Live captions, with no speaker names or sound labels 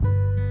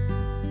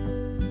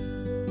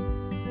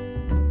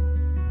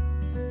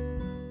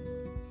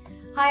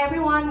Hi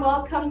everyone,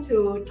 welcome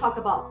to Talk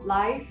About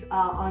Life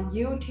on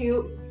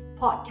YouTube,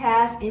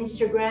 podcast,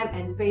 Instagram,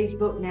 and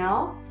Facebook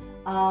now.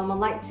 I'd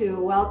like to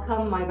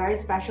welcome my very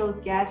special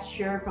guest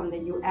here from the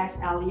US,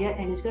 Elliot,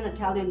 and he's going to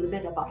tell you a little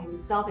bit about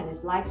himself and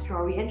his life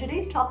story. And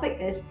today's topic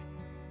is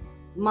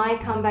my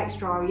comeback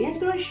story. He's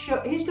going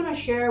to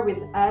share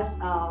with us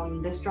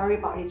the story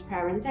about his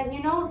parents. And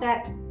you know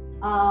that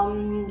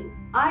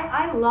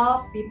I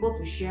love people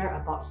to share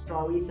about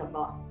stories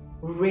about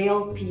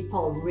real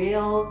people,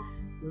 real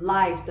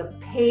lives, the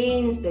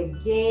pains, the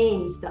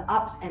gains, the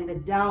ups and the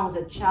downs,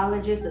 the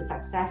challenges,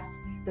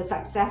 the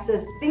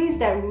successes, things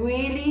that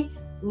really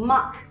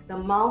mark the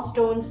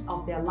milestones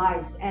of their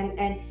lives. And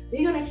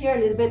we're going to hear a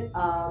little bit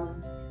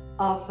of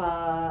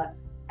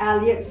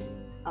Elliot's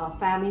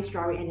family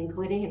story, and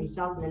including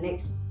himself in the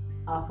next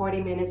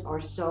 40 minutes or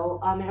so.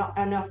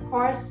 And of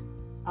course,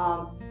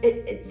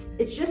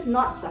 it's just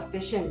not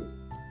sufficient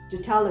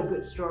to tell a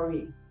good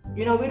story.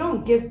 You know, we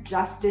don't give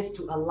justice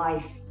to a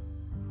life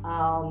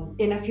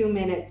in a few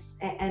minutes,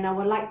 and I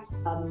would like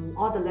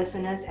all the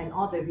listeners and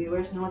all the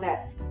viewers know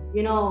that,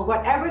 you know,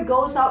 whatever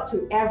goes out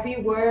to every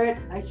word,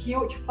 a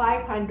huge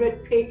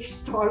 500-page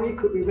story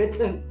could be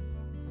written,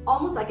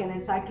 almost like an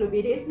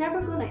encyclopedia. It's never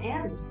going to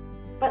end.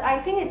 But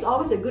I think it's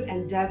always a good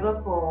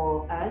endeavor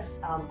for us,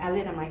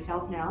 Elliot and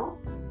myself now,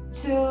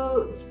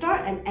 to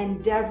start an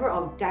endeavor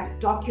of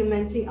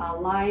documenting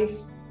our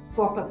lives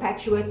for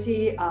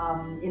perpetuity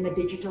in the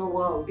digital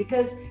world,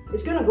 because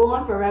it's going to go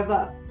on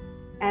forever.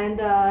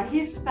 And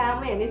his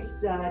family and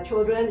his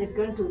children is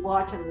going to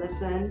watch and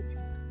listen,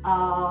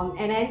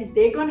 and then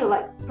they're going to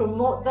like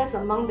promote this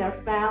among their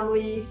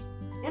families.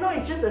 You know,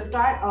 it's just the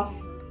start of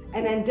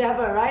an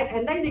endeavor, right?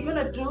 And then they're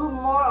going to do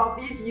more of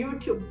these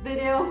YouTube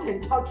videos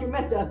and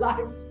document their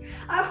lives.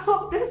 I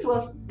hope this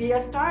will be a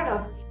start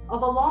of a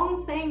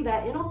long thing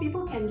that, you know,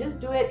 people can just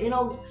do it. You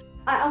know,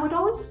 I would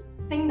always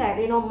think that,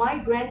 you know, my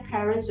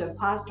grandparents have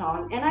passed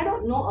on, and I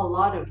don't know a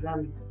lot of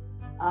them.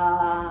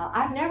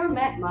 I've never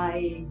met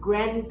my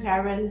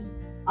grandparents,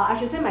 I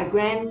should say my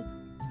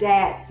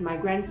granddads, my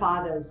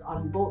grandfathers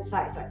on both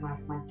sides, like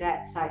my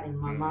dad's side and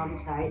my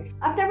mom's side.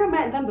 I've never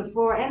met them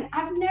before, and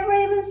I've never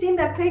even seen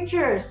their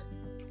pictures.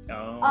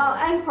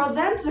 And for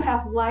them to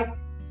have like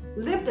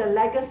lived a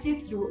legacy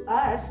through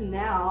us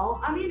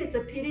now, I mean, it's a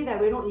pity that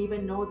we don't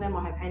even know them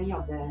or have any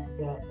of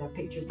their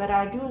pictures. But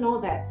I do know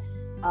that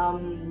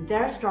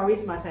their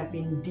stories must have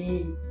been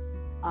deep.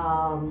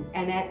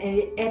 And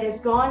it has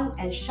gone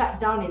and shut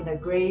down in the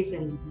graves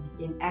and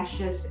in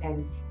ashes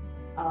and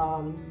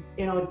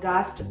you know,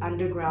 dust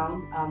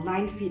underground,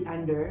 9 feet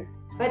under.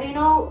 But you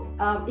know,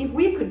 if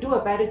we could do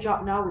a better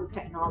job now with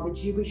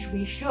technology, which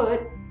we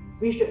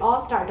should all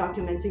start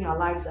documenting our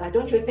lives.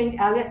 Don't you think,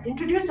 Elliot?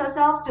 Introduce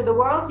yourselves to the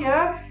world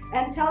here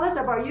and tell us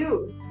about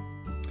you.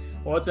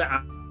 Well, it's an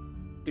honor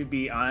to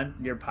be on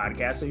your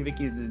podcast. So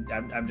Vicky,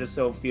 I'm just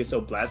feel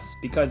so blessed,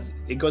 because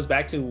it goes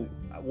back to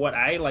what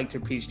I like to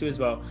preach to as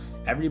well.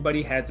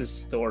 Everybody has a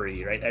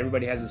story, right?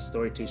 Everybody has a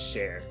story to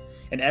share,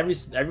 and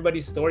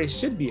everybody's story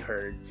should be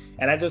heard.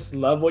 And I just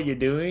love what you're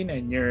doing,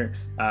 and you're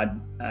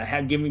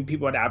giving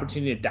people the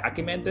opportunity to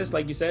document this,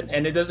 like you said.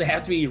 And it doesn't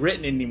have to be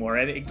written anymore,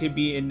 right? It could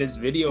be in this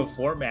video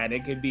format.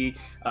 It could be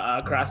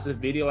across the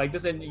video like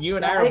this. And you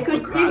and I are it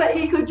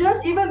could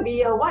just even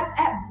be a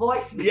WhatsApp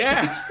voice message.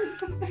 Yeah.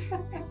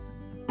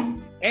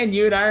 And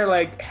you and I are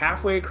like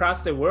halfway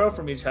across the world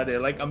from each other.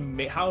 Like,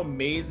 how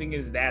amazing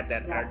is that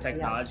our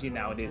technology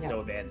nowadays is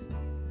so advanced?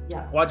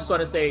 Yeah. Well, I just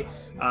want to say,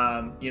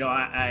 you know,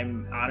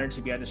 I'm honored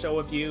to be on the show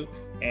with you.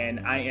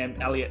 And I am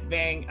Elliot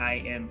Vang. I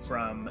am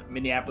from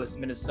Minneapolis,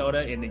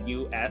 Minnesota in the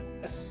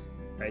U.S.,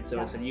 right? So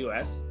it's in the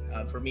U.S.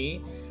 For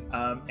me.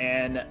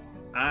 And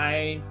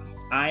I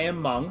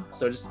am Hmong,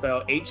 so just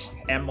spell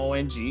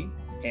Hmong.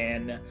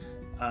 And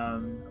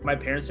my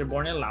parents are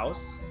born in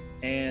Laos,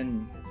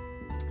 and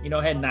you know,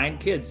 had 9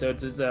 kids, so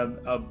it's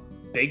a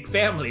big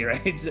family,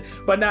 right?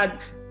 But not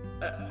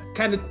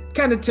kind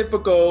of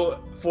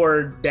typical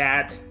for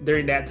that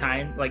during that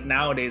time. Like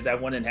nowadays, I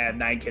wouldn't have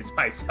 9 kids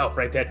myself,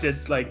 right? That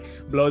just like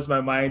blows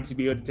my mind to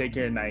be able to take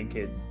care of 9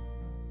 kids.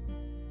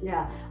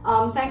 Yeah.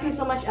 Thank you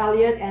so much,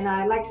 Elliot, and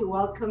I'd like to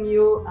welcome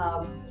you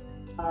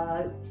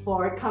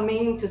for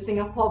coming to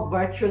Singapore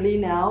virtually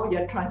now.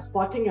 You're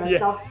transporting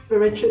yourself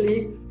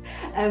spiritually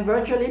and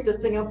virtually to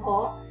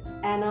Singapore.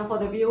 And for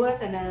the viewers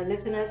and the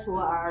listeners who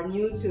are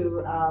new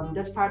to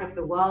this part of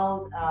the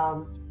world,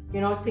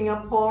 you know,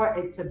 Singapore,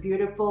 it's a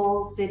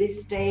beautiful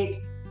city-state.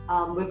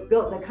 We've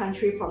built the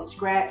country from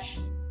scratch.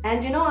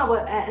 And, you know,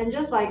 and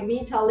just like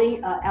me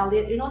telling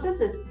Elliot, you know, this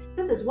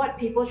is what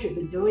people should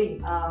be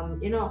doing.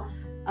 You know,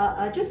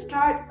 just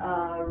start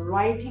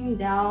writing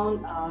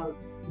down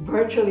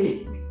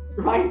virtually,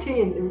 writing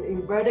in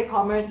inverted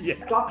commas,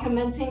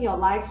 documenting your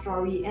life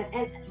story.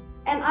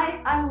 And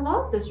I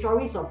love the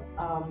stories of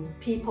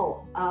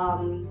people,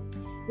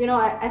 you know,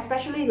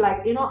 especially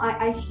like, you know,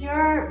 I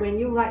hear when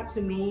you write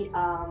to me,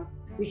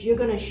 which you're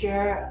going to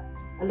share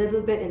a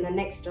little bit in the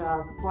next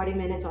 40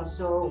 minutes or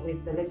so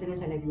with the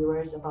listeners and the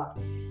viewers about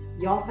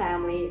your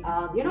family.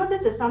 You know,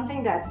 this is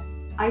something that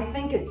I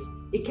think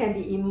it can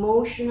be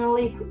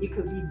emotionally, it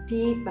could be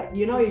deep, but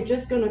you're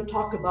just going to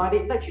talk about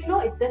it. But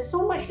there's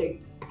so much that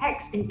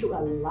packs into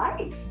a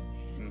life.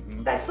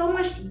 There's so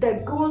much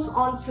that goes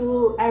on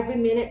to every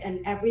minute and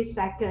every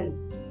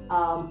second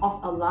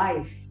of a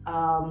life.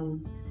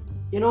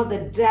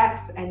 The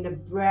depth and the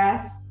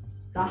breadth,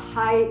 the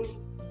height,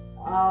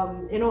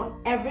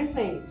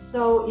 everything.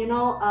 So,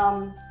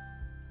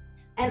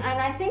 and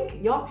I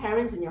think your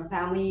parents and your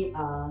family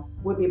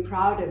would be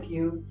proud of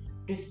you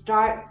to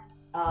start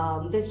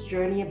this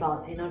journey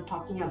about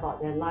talking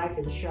about their lives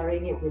and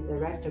sharing it with the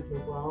rest of the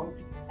world.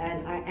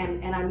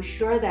 And I'm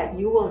sure that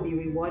you will be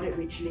rewarded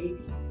richly,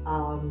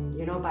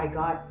 by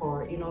God for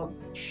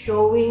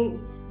showing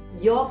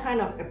your kind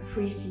of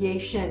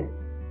appreciation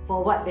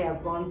for what they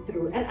have gone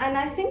through. And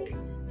I think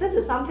this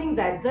is something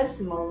that this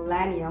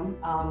millennium,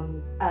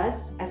 us,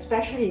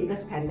 especially in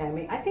this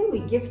pandemic, I think we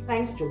give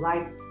thanks to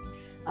life.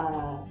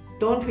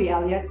 Don't we,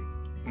 Elliot?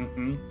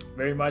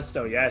 Very much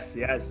so. Yes.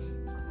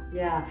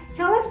 Yeah.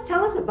 Tell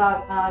us about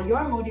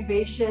your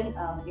motivation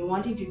in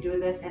wanting to do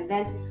this, and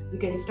then you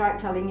can start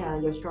telling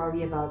your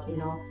story about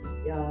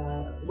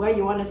where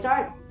you want to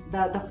start.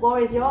 The floor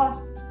is yours.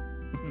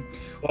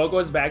 Well, it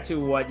goes back to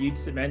what you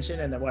mentioned,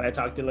 and then what I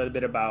talked a little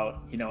bit about.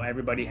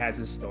 Everybody has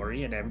a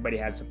story and everybody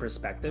has a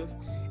perspective,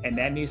 and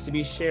that needs to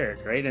be shared,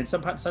 right? And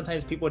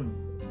sometimes people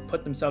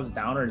put themselves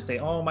down or say,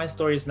 "Oh, my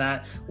story is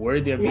not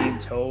worthy of being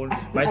told.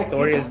 Exactly. My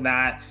story is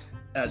not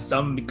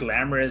some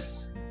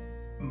glamorous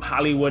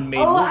Hollywood made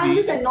movie. I'm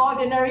just an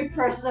ordinary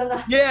person."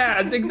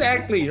 Yes,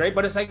 exactly, right?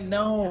 But it's like,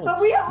 no. But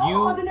we are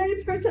all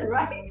ordinary person,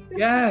 right?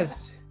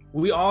 Yes.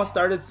 We all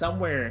started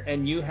somewhere,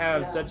 and you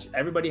have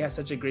everybody has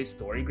such a great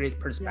story, great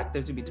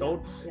perspective to be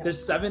told.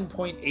 There's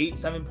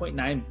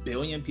 7.9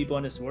 billion people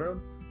in this world,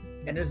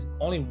 and there's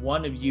only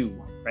one of you,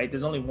 right?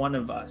 There's only one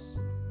of us.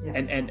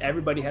 And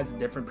everybody has a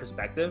different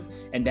perspective,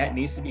 and that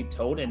needs to be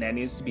told, and that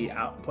needs to be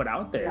put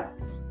out there.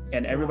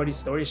 And everybody's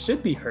story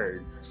should be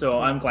heard. So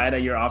I'm glad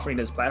that you're offering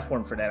this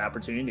platform for that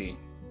opportunity.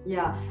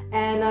 Yeah,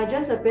 and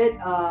just a bit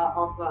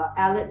of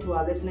alert to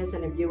our listeners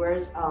and the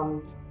viewers.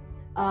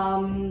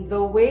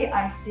 The way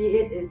I see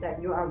it is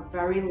that you are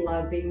very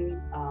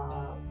loving,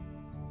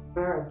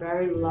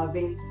 very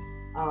loving,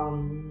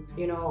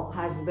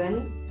 husband,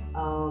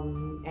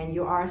 and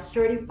you are a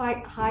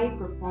certified high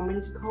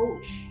performance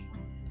coach,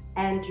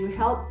 and you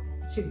help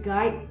to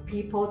guide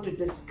people to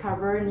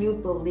discover new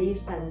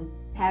beliefs and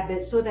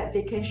habits so that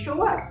they can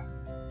show up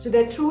to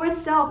their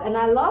truest self. And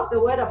I love the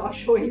word about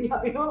showing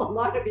up. A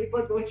lot of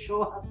people don't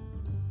show up.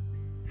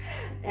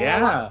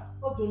 And a lot of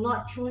people do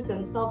not choose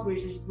themselves,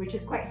 which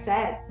is quite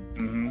sad.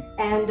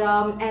 And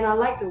I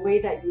like the way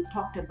that you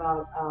talked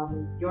about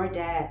your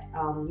dad.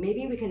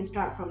 Maybe we can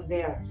start from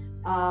there.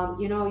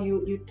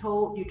 You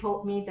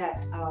told me that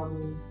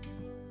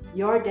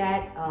your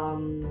dad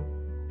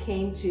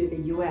came to the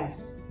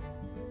U.S.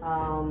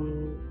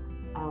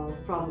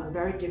 From a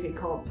very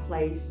difficult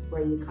place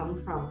where you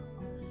come from,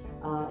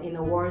 in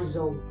a war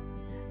zone.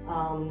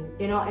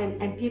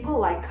 And people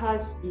like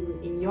us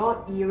in your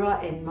era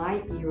and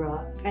my era,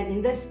 and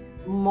in this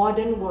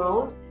modern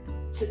world,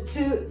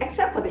 to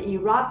except for the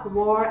Iraq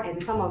war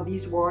and some of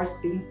these wars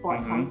being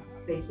fought some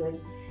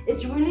places,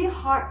 it's really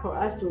hard for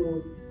us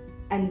to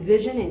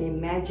envision and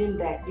imagine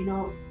that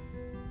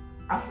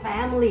a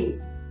family,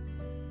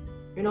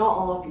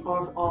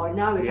 or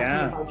now we're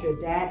talking about your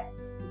dad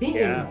being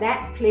in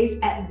that place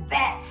at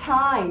that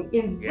time,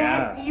 in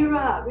that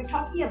era. We're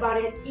talking about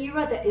an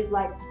era that is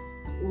like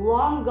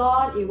long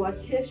gone. It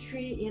was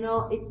history.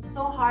 It's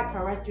so hard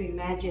for us to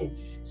imagine.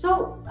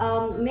 So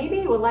maybe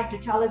you would like to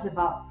tell us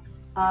about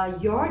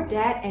your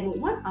dad,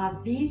 and what are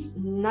these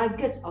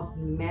nuggets of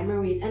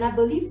memories? And I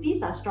believe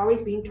these are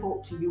stories being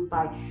told to you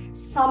by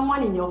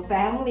someone in your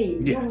family.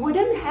 You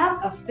wouldn't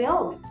have a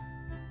film,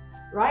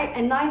 right?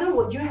 And neither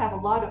would you have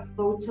a lot of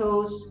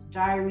photos,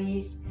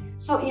 diaries.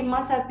 So it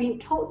must have been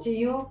told to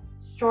you,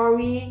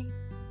 story,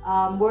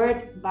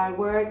 word by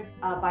word,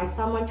 by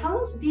someone.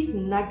 Tell us these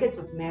nuggets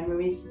of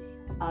memories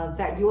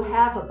that you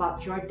have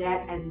about your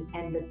dad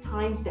and the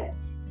times that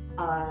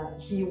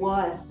he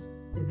was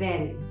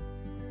then.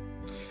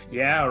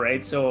 Yeah,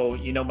 right. So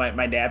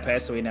my dad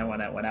passed away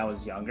when I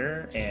was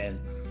younger, and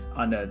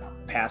on the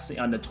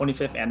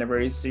 25th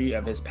anniversary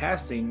of his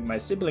passing, my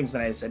siblings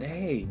and I said,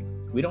 "Hey,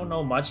 we don't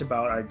know much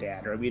about our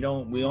dad, or we've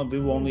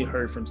only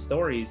heard from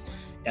stories,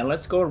 and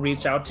let's go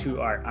reach out to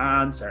our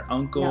aunts, our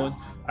uncles,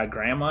 our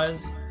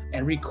grandmas,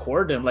 and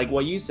record them, like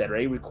what you said,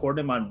 right? Record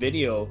them on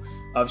video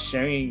of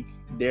sharing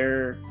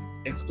their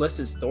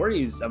explicit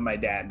stories of my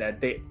dad that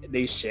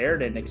they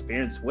shared and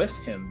experienced with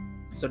him."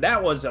 So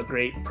that was a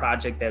great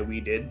project that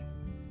we did.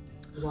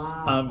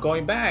 Wow.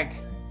 Going back,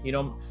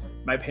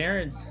 my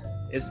parents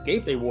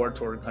escaped a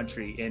war-torn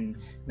country in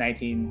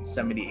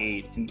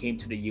 1978 and came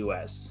to the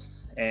U.S.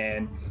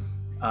 And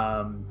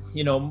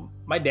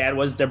my dad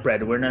was the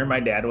breadwinner. My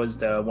dad was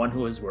the one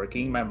who was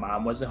working. My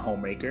mom was a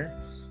homemaker.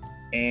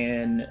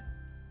 And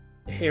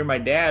here my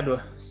dad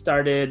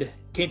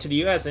came to the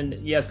U.S. And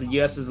yes, the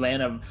U.S. is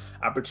land of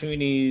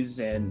opportunities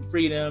and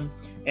freedom.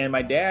 And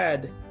my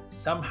dad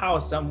somehow,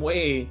 some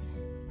way,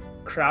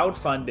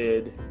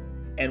 crowdfunded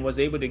and was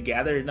able to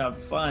gather enough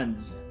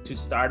funds to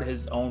start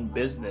his own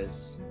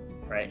business,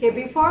 right? Okay,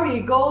 before we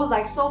go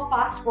like so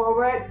fast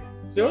forward,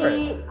 Sure.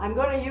 I'm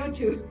going to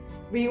YouTube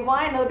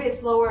rewind a little bit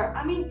slower.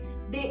 I mean,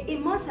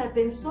 it must have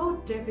been so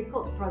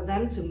difficult for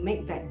them to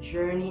make that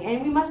journey,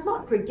 and we must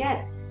not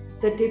forget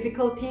the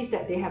difficulties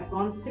that they have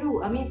gone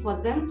through. I mean, for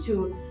them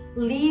to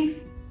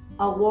leave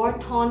a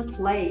war-torn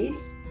place,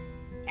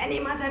 and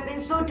it must have been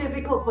so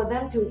difficult for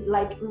them to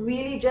like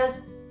really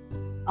just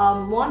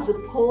want to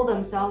pull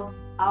themselves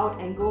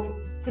out and go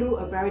through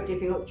a very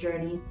difficult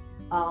journey,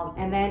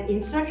 and then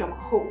in search of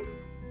hope,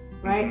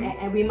 right?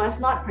 And we must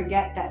not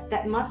forget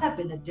that must have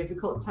been a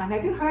difficult time.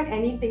 Have you heard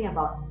anything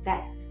about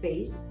that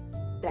phase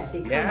that they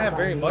Yeah,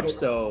 very much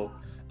so.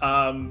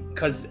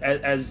 Because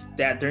as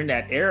that during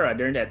that era,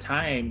 during that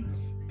time,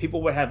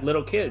 people would have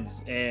little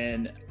kids,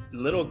 and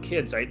little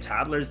kids, right,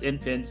 toddlers,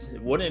 infants,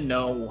 wouldn't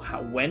know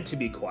when to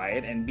be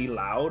quiet and be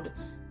loud.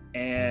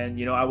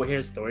 And I would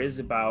hear stories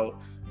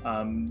about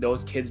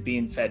those kids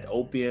being fed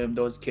opium,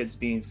 those kids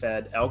being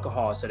fed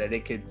alcohol so that they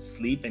could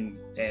sleep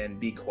and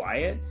be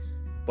quiet.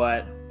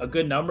 But a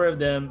good number of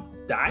them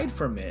died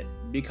from it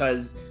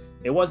because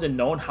it wasn't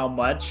known how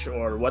much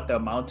or what the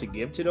amount to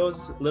give to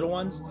those little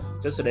ones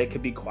just so they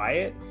could be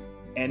quiet.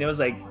 And it was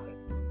like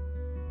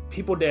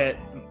people that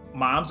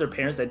moms or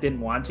parents that didn't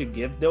want to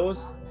give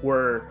those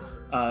were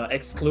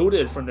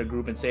excluded from the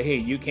group and say, hey,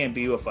 you can't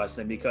be with us,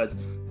 and because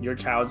your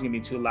child's gonna be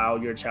too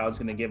loud, your child's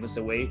gonna give us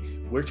away.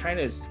 We're trying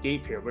to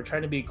escape here. We're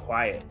trying to be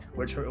quiet.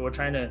 We're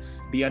trying to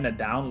be on the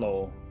down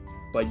low,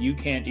 but you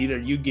can't. Either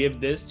you give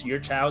this to your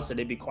child so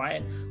they be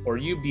quiet, or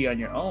you be on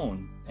your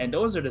own. And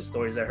those are the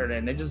stories I heard,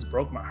 and they just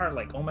broke my heart.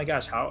 Like, oh my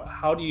gosh,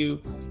 how do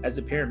you as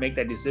a parent make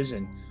that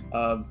decision?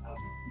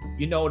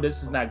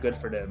 This is not good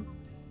for them.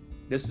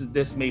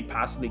 This may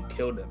possibly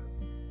kill them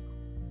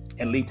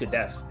and lead to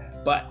death,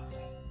 but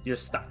you're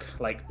stuck.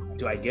 Like,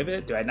 do I give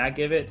it? Do I not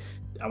give it?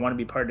 I want to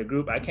be part of the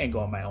group. I can't go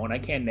on my own. I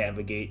can't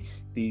navigate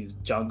these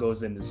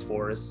jungles and this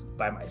forest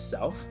by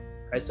myself,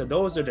 right? So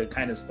those are the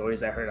kind of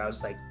stories I heard. I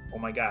was like, oh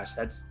my gosh,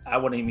 I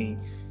wouldn't even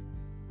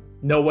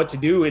know what to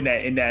do in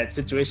that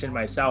situation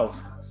myself.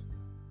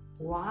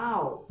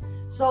 Wow.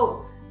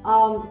 So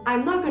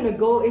I'm not going to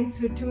go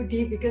into too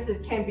deep because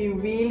it can be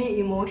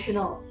really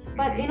emotional.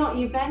 But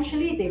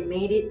eventually they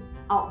made it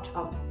out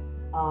of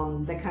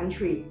the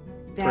country.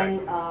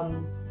 Then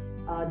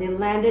they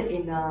landed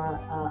in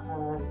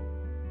a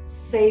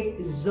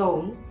safe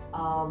zone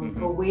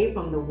away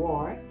from the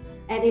war,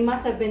 and it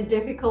must have been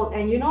difficult.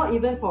 And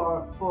even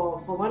for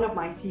one of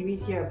my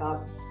series here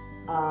about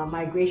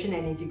migration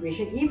and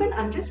integration, even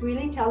I'm just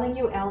really telling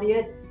you,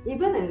 Elliot,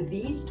 even in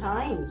these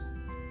times,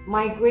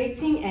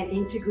 migrating and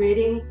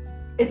integrating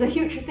is a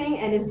huge thing,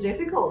 and it's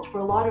difficult for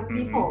a lot of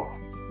people.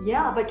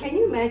 Yeah, but can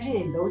you imagine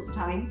in those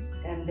times,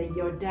 and that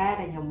your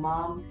dad and your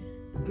mom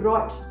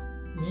brought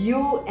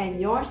you and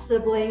your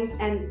siblings,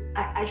 and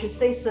I should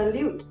say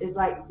salute, is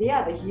like they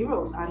are the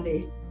heroes, aren't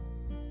they?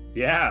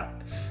 Yeah.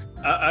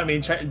 I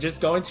mean, just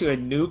going to a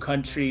new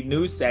country,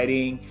 new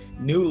setting,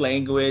 new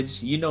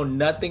language,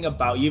 nothing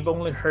about, you've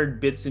only heard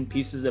bits and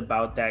pieces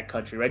about that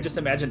country, right? Just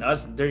imagine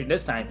us during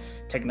this time.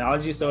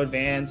 Technology is so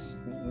advanced.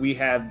 We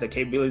have the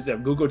capabilities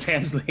of Google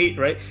Translate,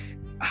 right?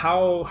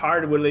 How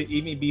hard will it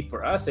even be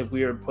for us if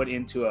we were put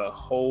into a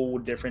whole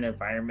different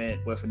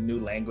environment with a new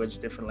language,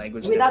 different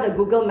language? Without a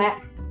Google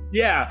map.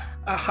 Yeah,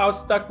 how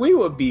stuck we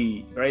would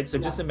be, right? So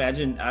just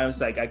imagine, I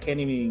was like, I can't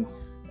even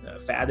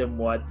fathom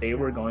what they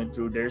were going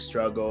through, their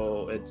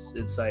struggle.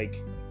 It's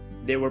like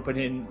they were put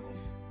in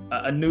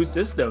a new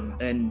system,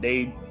 and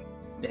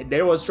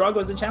there was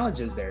struggles and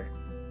challenges there.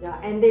 Yeah,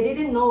 and they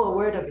didn't know a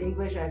word of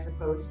English, I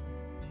suppose.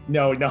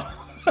 No.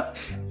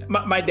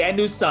 my dad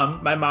knew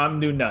some, my mom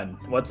knew none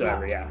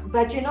whatsoever. Yeah.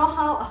 But you know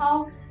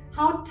how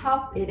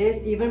tough it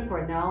is even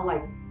for now,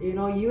 like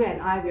you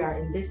and I, we are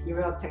in this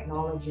era of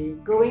technology,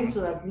 going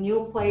to a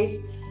new place,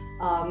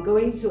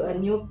 going to a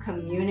new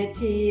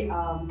community,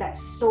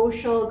 that's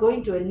social,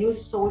 going to a new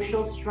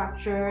social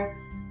structure,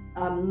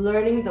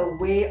 learning the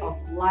way of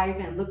life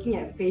and looking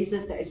at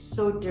faces that is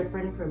so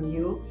different from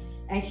you,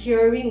 and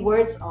hearing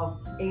words of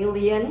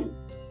alien.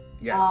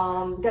 Yes.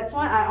 That's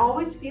why I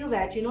always feel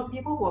that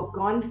people who have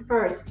gone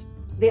first,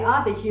 they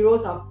are the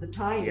heroes of the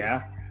times.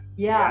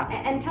 Yeah.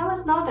 And tell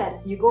us now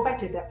that you go back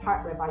to that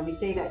part whereby you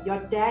say that your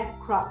dad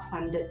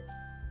crowdfunded.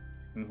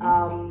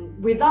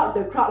 Without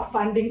the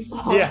crowdfunding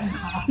source.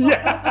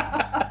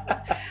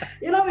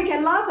 We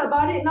can laugh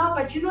about it now,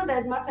 but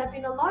there must have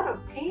been a lot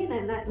of pain,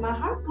 and my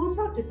heart goes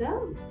out to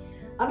them.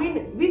 I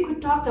mean, we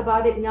could talk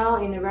about it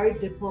now in a very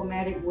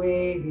diplomatic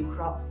way. We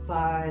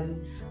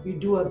crowdfund, we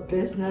do a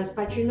business,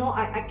 but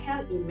I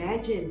can't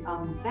imagine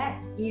that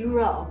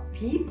era of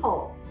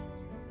people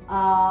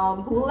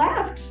who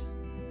left.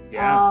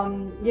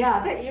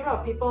 That era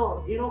of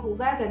people, who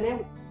left, and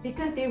then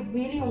because they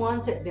really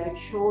wanted their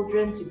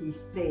children to be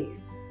safe.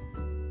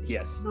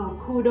 Yes.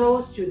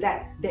 Kudos to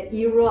the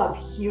era of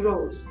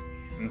heroes.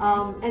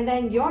 And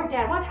then your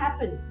dad, what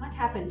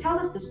happened? Tell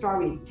us the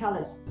story. Tell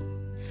us.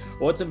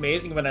 Well, it's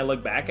amazing when I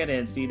look back at it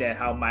and see that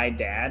how my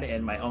dad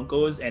and my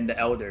uncles and the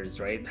elders,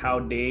 right, how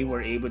they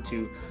were able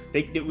to,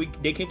 they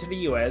came to the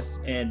U.S.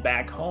 and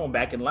back home,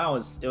 back in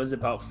Laos, it was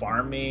about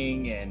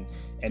farming and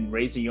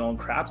raising your own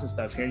crops and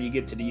stuff. Here you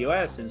get to the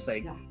U.S. and it's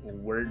like,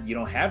 where you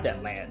don't have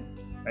that land,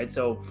 right?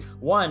 So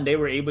one, they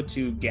were able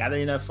to gather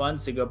enough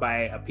funds to go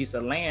buy a piece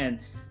of land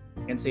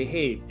and say,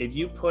 hey, if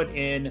you put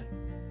in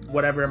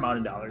whatever amount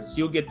of dollars,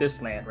 you'll get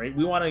this land, right?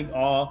 We want to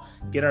all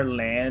get our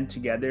land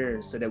together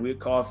so that we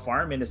call a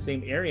farm in the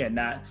same area,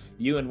 not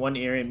you in one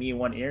area, me in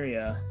one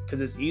area,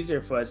 because it's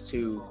easier for us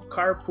to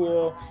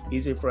carpool,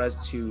 easier for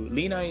us to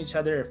lean on each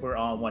other if we're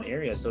all in one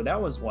area. So that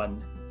was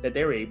one that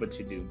they were able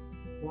to do.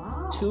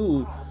 Wow.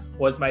 Two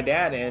was my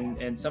dad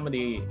and some of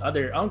the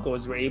other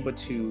uncles were able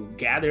to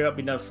gather up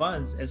enough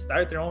funds and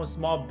start their own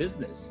small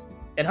business.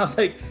 And I was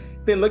like,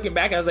 then looking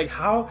back, I was like,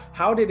 how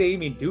did they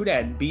even do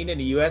that? Being in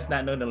the US,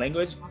 not knowing the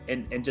language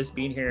and just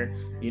being here,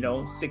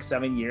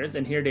 6-7 years,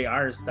 and here they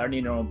are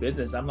starting their own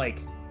business. I'm like,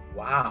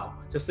 wow.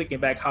 Just thinking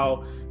back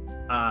how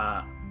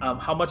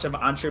much of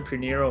an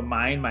entrepreneurial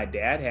mind my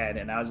dad had,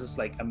 and I was just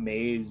like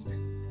amazed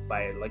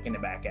by looking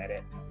back at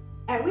it.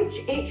 At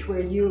which age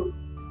were you,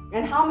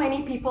 and how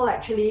many people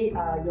actually,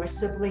 your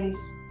siblings?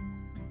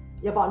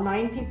 You're about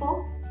 9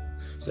 people?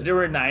 So there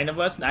were 9 of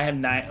us, and I have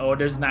 9. Oh,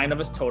 there's 9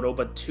 of us total,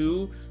 but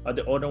 2 of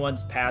the older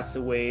ones passed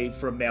away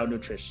from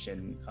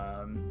malnutrition.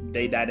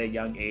 They died at a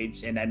young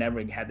age, and I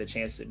never had the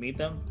chance to meet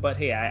them. But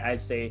hey, I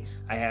say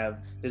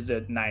there's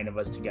the 9 of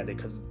us together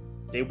because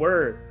they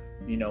were,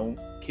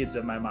 kids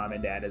of my mom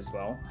and dad as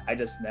well. I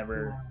just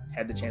never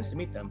had the chance to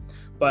meet them.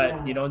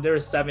 But there were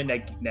 7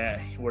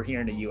 that were here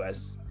in the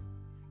U.S.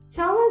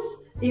 Tell us,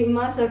 it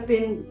must have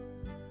been,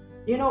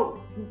 you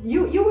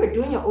were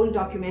doing your own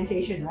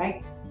documentation,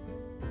 right?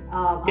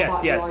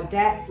 About your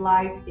dad's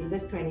life in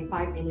this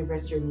 25th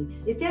anniversary.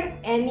 Is there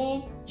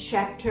any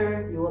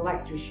chapter you would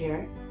like to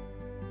share?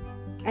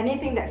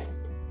 Anything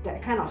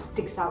that kind of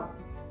sticks out?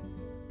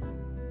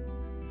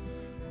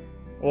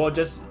 Well,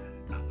 just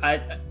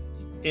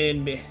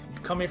in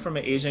coming from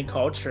an Asian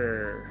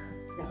culture,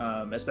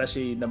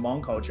 especially the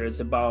Hmong culture, it's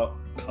about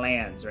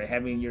clans, right?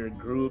 Having your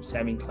groups,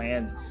 having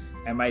clans.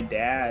 And my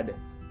dad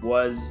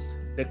was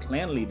the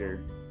clan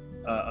leader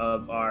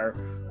of our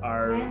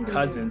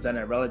cousins and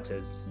our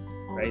relatives,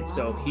 right? Wow.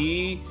 So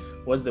he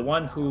was the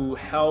one who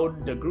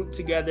held the group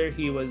together.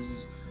 He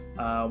was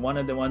one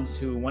of the ones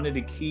who one of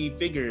the key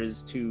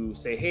figures to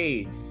say,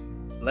 hey,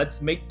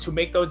 let's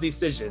make those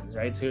decisions,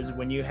 right? So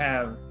when you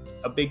have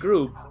a big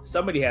group,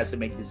 somebody has to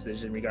make a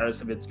decision,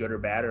 regardless if it's good or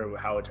bad or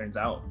how it turns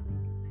out.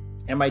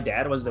 And my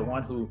dad was the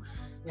one who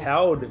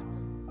held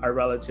our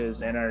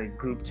relatives and our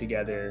group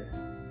together.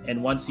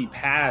 And once he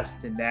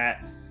passed, and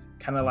that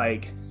kind of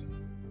like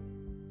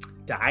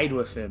died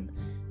with him,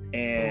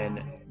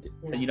 and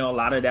a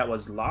lot of that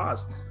was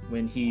lost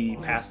when he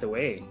passed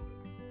away.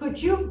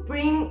 Could you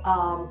bring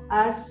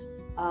us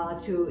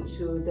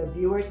to the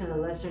viewers and the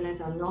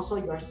listeners, and also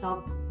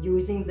yourself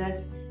using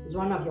this as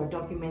one of your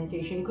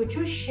documentation? Could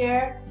you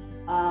share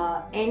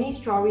any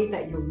story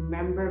that you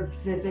remember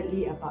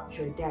vividly about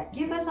your dad?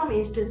 Give us some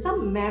instance,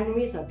 some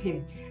memories of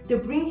him, to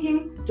bring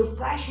him, to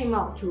flash him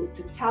out, to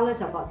tell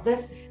us about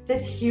this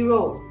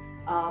hero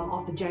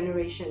of the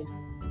generation.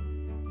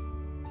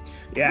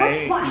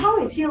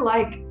 How is he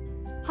like?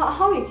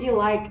 How is he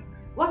like?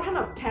 What kind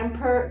of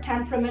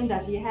temperament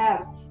does he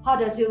have? How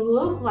does he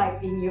look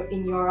like in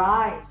your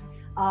eyes?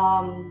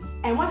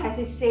 And what has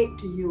he said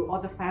to you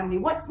or the family?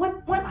 What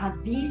are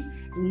these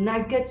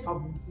nuggets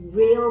of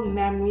real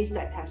memories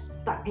that have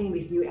stuck in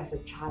with you as a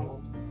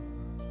child?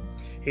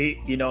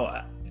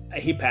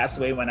 He passed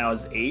away when I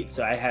was 8,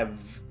 so I have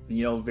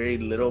very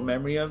little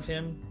memory of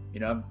him.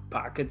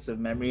 Pockets of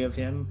memory of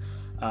him.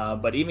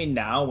 But even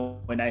now,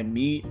 when I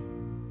meet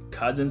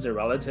cousins or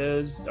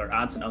relatives or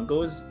aunts and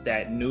uncles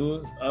that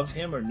knew of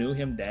him or knew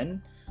him then,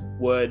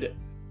 would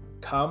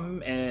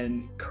come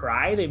and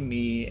cry to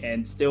me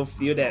and still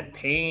feel that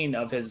pain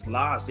of his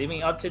loss,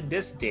 even up to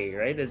this day,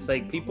 right? It's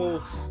like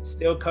people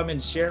still come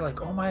and share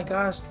like, oh my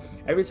gosh,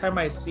 every time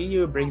I see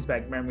you, it brings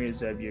back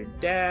memories of your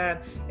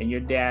dad. And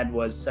your dad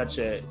was such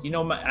a,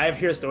 I've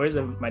heard stories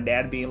of my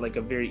dad being like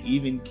a very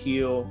even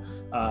keel,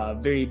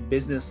 very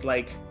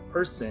business-like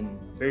person,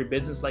 very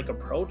business-like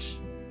approach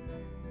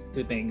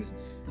to things.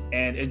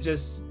 And it's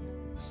just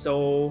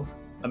so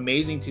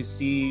amazing to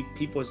see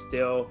people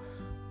still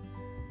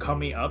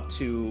coming up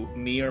to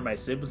me or my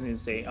siblings and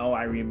say, oh,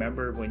 I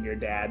remember when your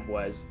dad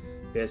was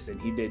this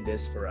and he did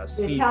this for us.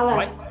 Tell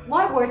us,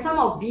 what were some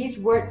of these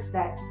words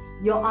that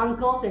your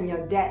uncles and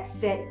your dad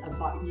said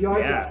about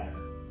your dad?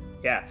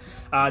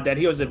 That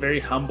he was a very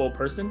humble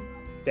person,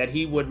 that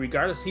he would,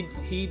 regardless,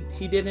 he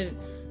didn't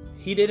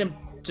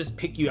just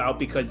pick you out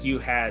because you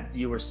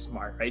were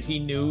smart, right? He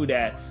knew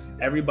that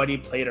everybody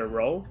played a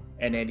role,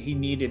 and then he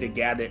needed to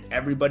gather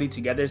everybody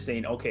together,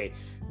 saying, okay,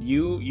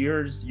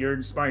 you're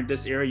smart in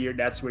this area,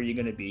 that's where you're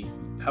gonna be.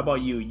 How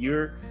about you?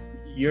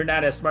 You're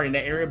not as smart in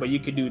that area, but you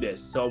could do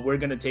this, so we're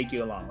gonna take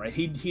you along, right?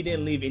 He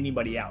didn't leave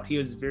anybody out. He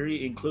was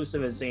very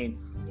inclusive and saying,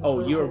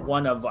 oh, you're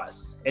one of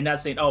us, and not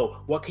saying,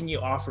 oh, what can you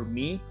offer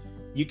me?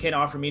 you can't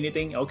offer me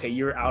anything. Okay,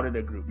 you're out of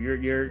the group.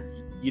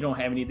 You don't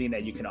have anything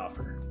that you can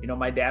offer. You know,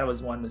 my dad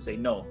was one to say,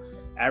 no,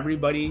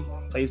 everybody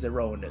plays a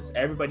role in this.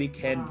 Everybody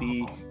can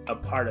be a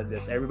part of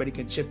this. Everybody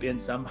can chip in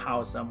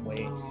somehow, some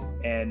way.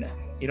 And,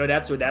 you know,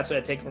 that's what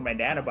I take from my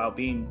dad about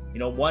being, you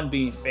know, one,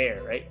 being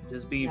fair, right?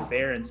 Just being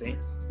fair and saying,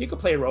 you can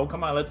play a role.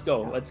 Come on, let's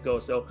go.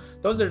 So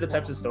those are the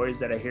types of stories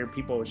that I hear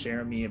people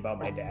sharing me about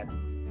my dad.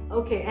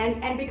 Okay,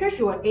 and because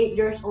you were 8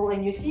 years old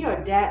and you see your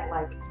dad,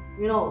 like,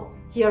 you know,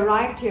 he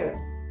arrived here,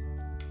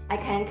 I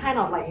can kind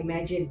of like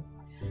imagine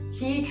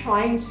he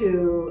trying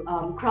to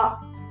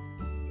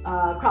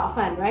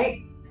crowdfund, right?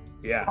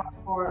 Yeah.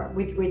 Or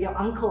with your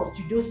uncles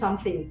to do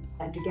something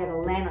and to get a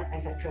land,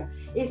 etc.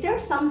 Is there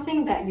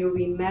something that you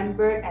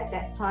remembered at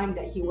that time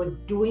that he was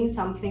doing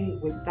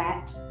something with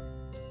that?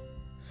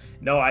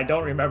 No, I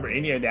don't remember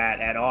any of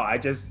that at all. I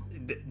just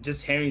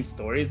hearing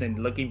stories and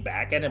looking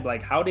back at it,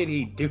 like, how did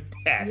he do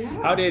that?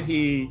 Yeah. How did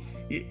he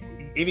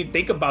even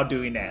think about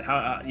doing that?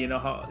 How, you know,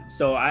 how?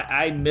 So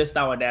I missed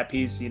out on that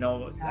piece. You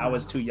know, I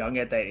was too young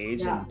at that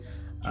age,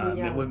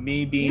 and with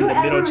me being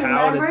the middle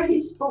child. Remember he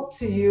spoke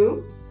to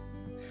you?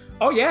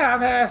 Oh yeah,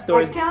 I've had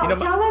stories. Like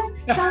tell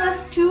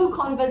us 2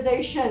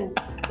 conversations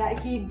that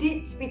he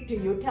did speak to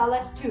you. Tell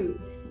us 2.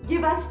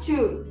 Give us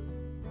 2.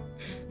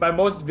 My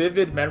most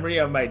vivid memory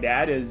of my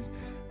dad is,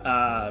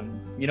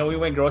 you know, we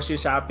went grocery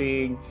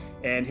shopping,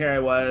 and here I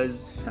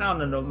was, I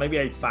don't know, maybe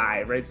like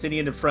 5, right? Sitting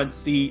in the front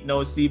seat, no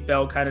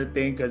seatbelt kind of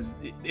thing, because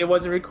it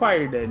wasn't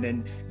required then,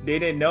 and they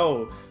didn't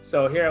know.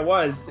 So here I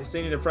was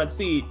sitting in the front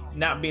seat,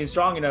 not being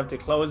strong enough to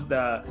close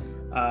the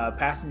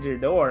passenger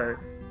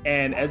door.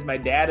 And as my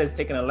dad is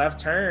taking a left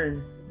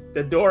turn,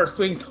 the door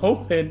swings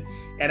open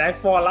and I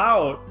fall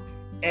out.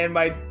 And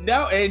my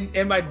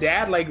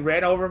dad like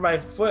ran over my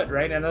foot,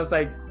 right? And I was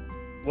like,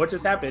 what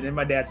just happened? And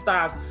my dad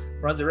stops,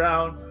 runs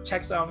around,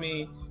 checks on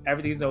me,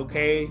 everything's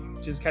okay,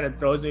 just kind of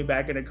throws me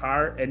back in the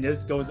car and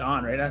just goes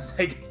on, right? I was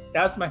like,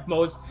 that's my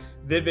most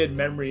vivid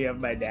memory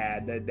of my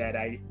dad that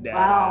I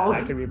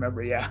can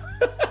remember. Yeah.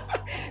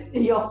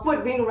 Your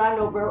foot being run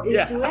over.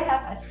 Yeah. Do I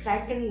have a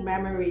second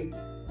memory?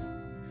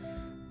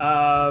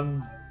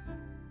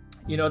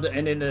 You know,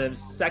 and then the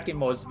second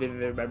most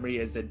vivid memory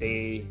is the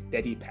day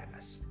that he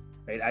passed,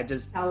 right? I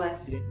just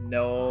didn't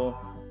know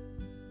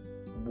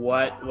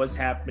what was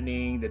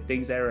happening, the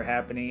things that were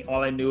happening.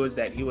 All I knew is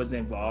that he was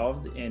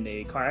involved in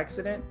a car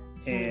accident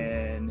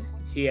and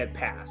he had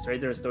passed, right?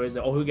 There were stories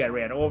that, he got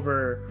ran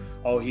over,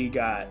 he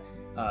got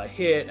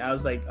hit. I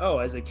was like,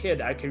 as a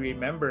kid, I can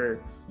remember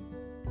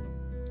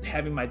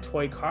having my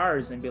toy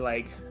cars and be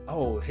like,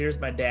 here's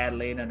my dad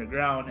laying on the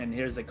ground and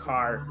here's a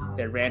car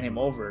that ran him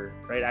over,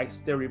 right? I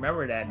still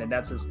remember that, and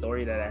that's a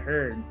story that I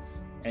heard.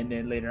 And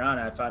then later on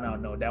I found out,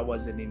 no, that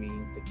wasn't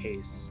even the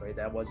case, right?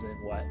 That wasn't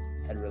what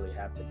had really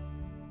happened.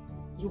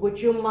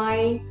 Would you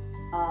mind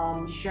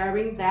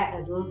sharing that a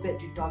little bit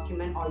to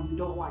document, or you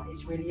don't want?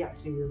 It's really up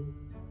to you.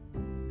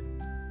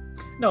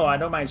 No, I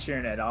don't mind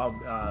sharing at all.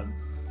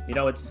 You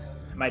know, it's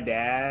my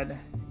dad.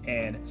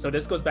 And so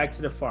this goes back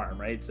to the farm,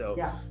 right? So,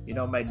 you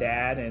know, my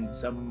dad and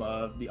some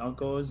of the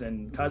uncles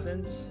and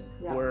cousins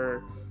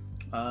were,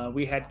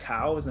 we had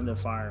cows on the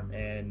farm,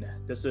 and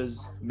this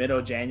was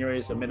middle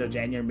January. So middle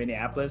January,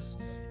 Minneapolis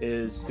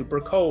is super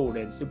cold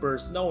and super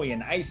snowy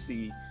and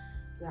icy,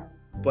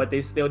 but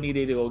they still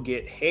needed to go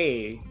get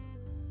hay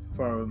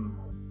from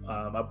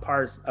a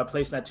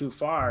place not too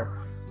far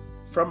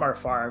from our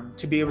farm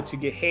to be able to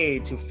get hay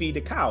to feed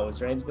the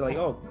cows, right? And be like,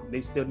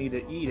 they still need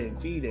to eat and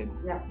feed it.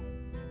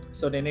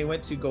 So then they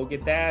went to go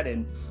get that,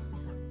 and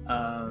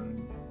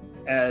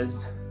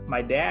as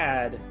my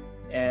dad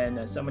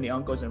and some of the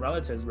uncles and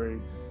relatives were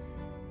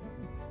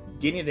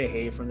getting the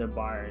hay from the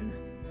barn,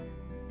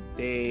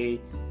 the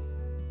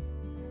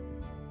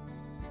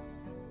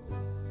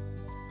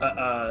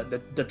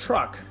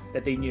truck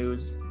that they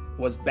used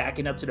was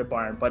backing up to the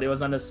barn, but it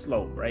was on a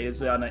slope, right?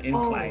 It's on an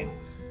incline.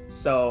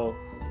 So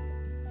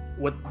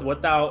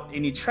without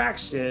any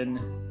traction,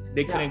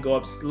 they couldn't go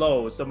up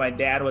slow. So my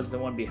dad was the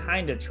one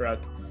behind the truck,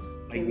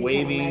 like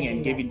waving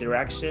and giving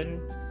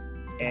direction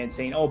and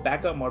saying,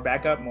 back up more.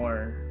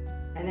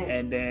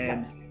 And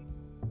then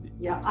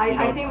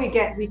I think we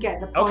get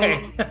the point.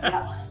 Okay.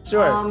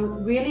 Sure.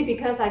 Really,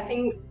 because I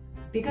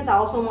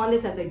also want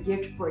this as a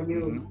gift for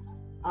you.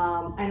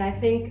 And I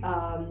think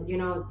you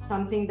know,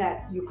 something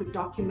that you could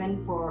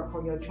document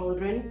for your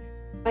children.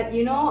 But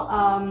you know,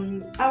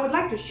 I would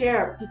like to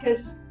share,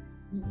 because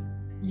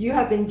you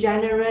have been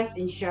generous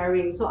in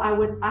sharing, so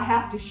I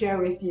have to share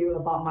with you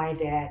about my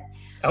dad.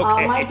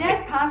 Okay. My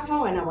dad passed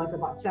on when I was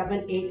about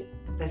 7, 8,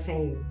 the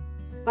same.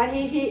 But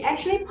he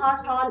actually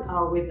passed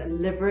on with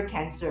liver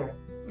cancer,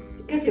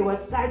 because it was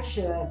such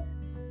a,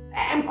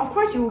 and of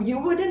course you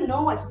wouldn't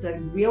know what's the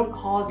real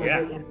cause of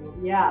it.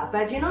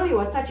 But you know, he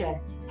was such a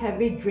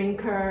heavy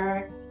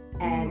drinker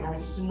and a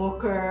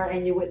smoker,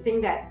 and you would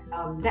think that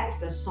that's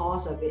the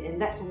source of it,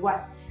 and that's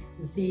what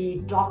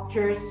the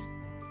doctors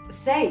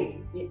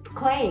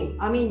claim.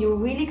 I mean, you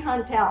really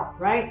can't tell,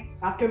 right?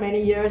 After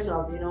many years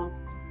of, you know.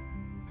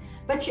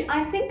 But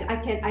I think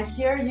I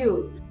hear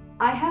you.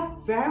 I have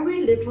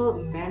very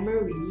little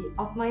memory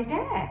of my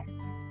dad.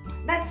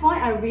 That's why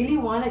I really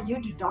wanted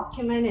you to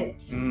document it,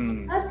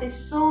 because it's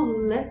so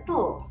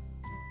little.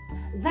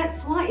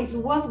 That's why it's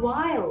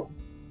worthwhile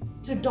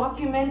to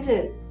document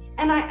it.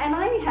 And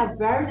I have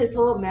very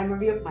little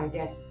memory of my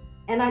dad,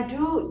 and I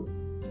do,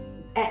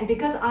 and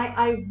because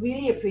I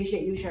really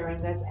appreciate you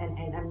sharing this,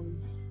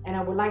 and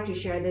I would like to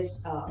share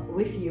this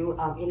with you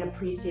in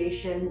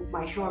appreciation,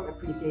 my show of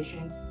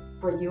appreciation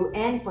for you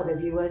and for the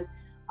viewers.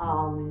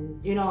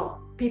 You know,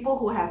 people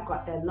who have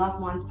got their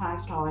loved ones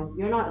passed on,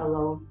 you're not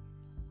alone.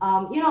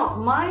 You know,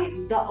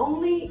 the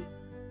only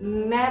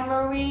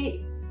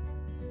memory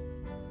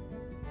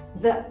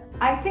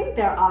I think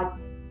there are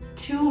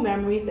two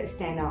memories that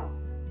stand out.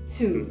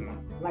 Two,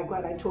 like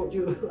what I told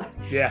you.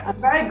 Yeah. I'm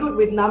very good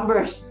with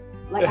numbers.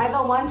 Like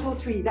either 1, 2,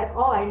 3. That's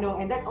all I know,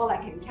 and that's all I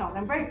can count.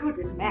 I'm very good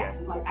with maths.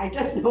 It's like I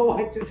just know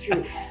 1, 2,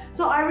 3.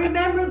 So I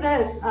remember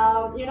this.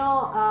 You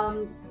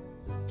know,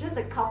 just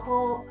a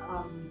couple,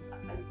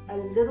 a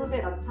little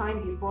bit of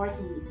time before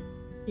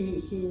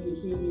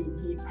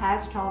he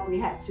passed off. We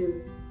had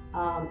to,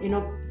 you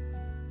know,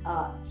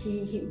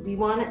 we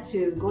wanted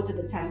to go to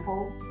the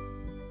temple.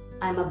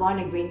 I'm a born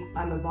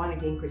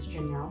again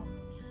Christian now,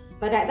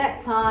 but at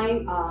that time,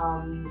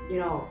 you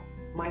know,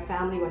 my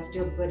family was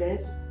still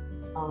Buddhist.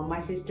 My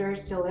sister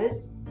still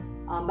is,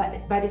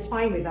 but it's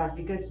fine with us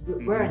because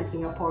we're in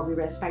Singapore. We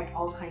respect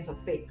all kinds of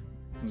faith.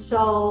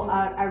 So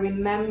I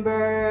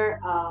remember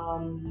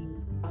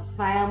a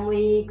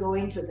family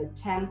going to the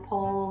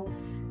temple,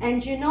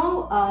 and you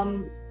know,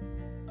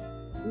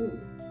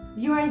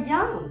 you are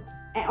young,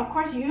 and of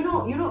course you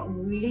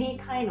don't really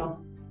kind of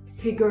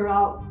figure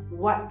out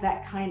what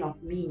that kind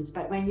of means.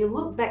 But when you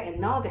look back, and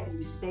now that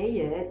you say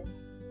it,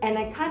 and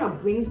it kind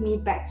of brings me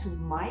back to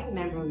my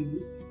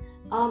memory.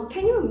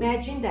 Can you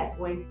imagine that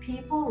when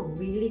people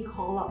really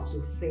call out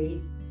to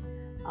faith,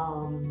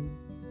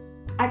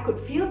 I could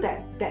feel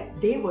that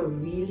they were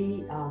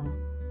really,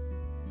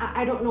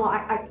 I don't know,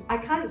 I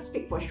can't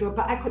speak for sure,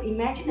 but I could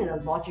imagine in a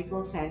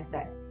logical sense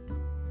that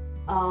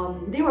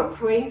they were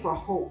praying for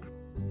hope,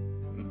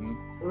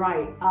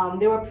 right?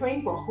 They were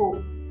praying for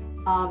hope.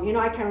 You know,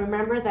 I can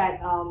remember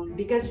that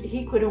because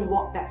he couldn't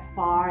walk that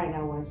far, and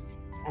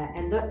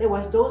it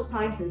was those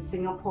times in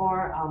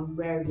Singapore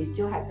where we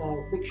still had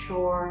the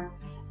rickshaw.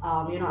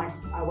 You know,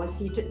 I was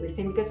seated with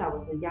him because I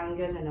was the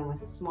youngest and I was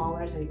the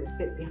smallest, and he could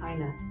fit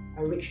behind a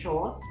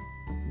rickshaw.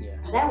 Yeah.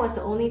 That was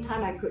the only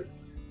time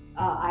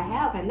I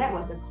have, and that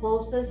was the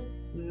closest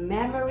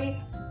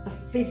memory, the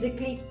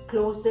physically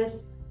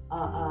closest,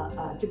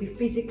 to be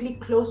physically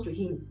close to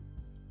him.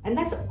 And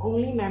that's the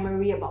only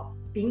memory about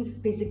being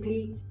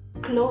physically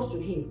close to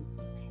him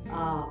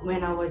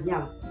when I was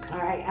young. All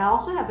right. I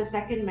also have a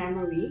second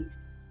memory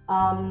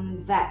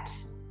that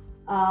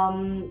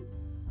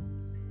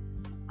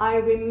I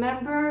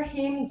remember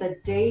him the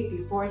day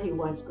before he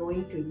was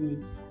going to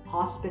the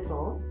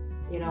hospital,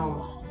 you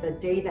know, the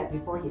day that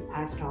before he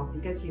passed off,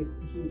 because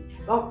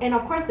well, and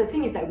of course the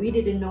thing is that we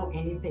didn't know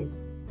anything.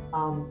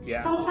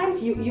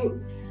 Sometimes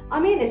I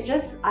mean, it's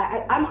just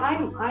I'm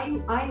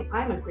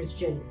a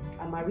Christian.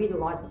 I read a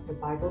lot of the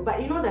Bible,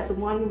 but you know, there's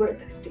one word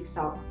that sticks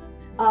out.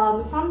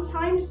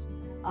 Sometimes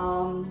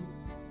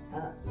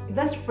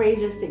this phrase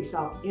just sticks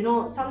out. You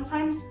know,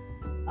 sometimes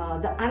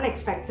the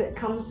unexpected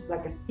comes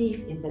like a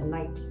thief in the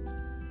night.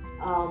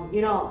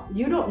 You know,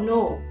 you don't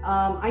know.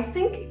 I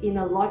think in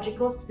a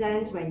logical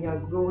sense, when you're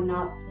grown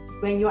up,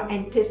 when you're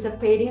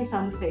anticipating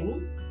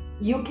something,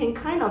 you can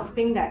kind of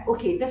think that,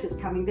 okay, this is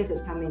coming.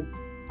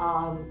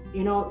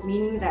 You know,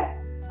 meaning that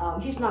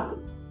he's not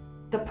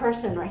the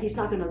person, right? He's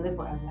not going to live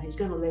forever. He's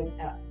going to live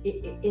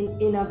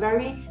in a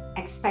very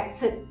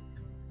expected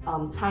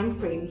time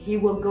frame. He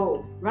will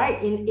go,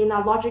 right? In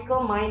a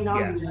logical mind now,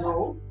 you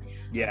know.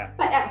 Yeah.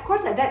 But of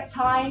course, at that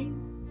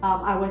time,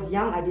 I was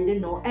young. I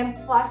didn't know. And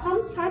plus,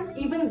 sometimes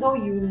even though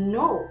you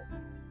know,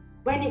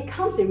 when it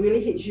comes, it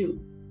really hits you,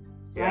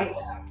 right?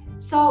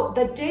 So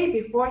the day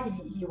before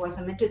he was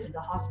admitted to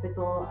the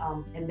hospital,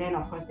 and then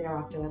of course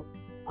thereafter,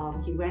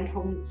 he went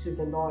home to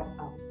the Lord.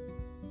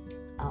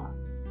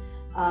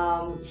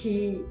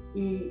 He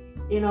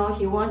you know,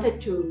 he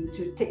wanted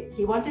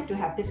to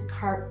have this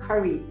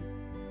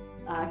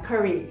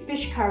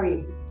fish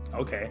curry.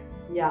 Okay.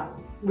 Yeah,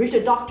 which the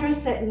doctor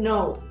said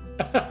no.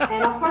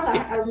 And of course,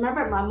 I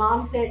remember my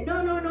mom said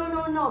no.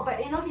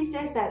 But you know, he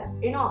says that,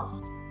 you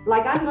know,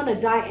 like, I'm gonna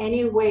die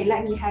anyway,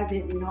 let me have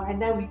it, you know.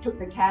 And then we took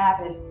the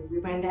cab and we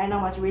went there, and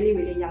I was really,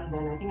 really young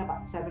then, I think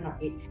about 7 or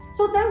 8.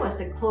 So that was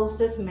the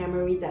closest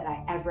memory that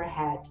I ever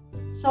had.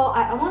 So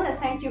I want to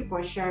thank you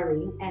for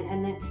sharing,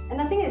 and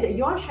the thing is that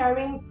your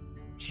sharing,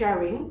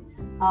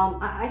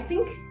 I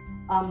think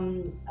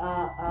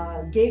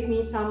gave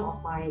me some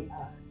of my,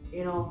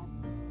 you know,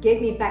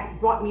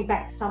 brought me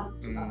back some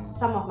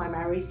of my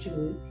memories to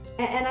me,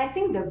 and I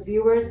think the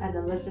viewers and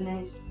the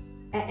listeners,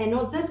 and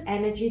know this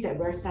energy that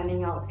we're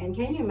sending out. And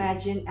can you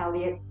imagine,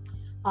 Elliot?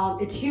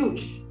 It's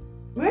huge.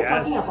 We're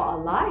talking about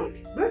a life.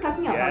 We're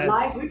talking about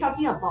life. We're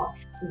talking about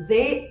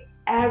they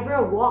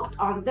ever walked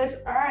on this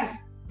earth.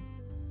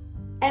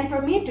 And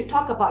for me to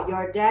talk about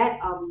your dad,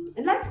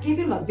 and let's give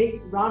him a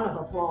big round of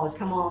applause.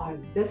 Come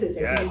on, this is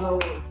a hero.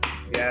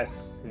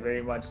 Yes,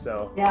 very much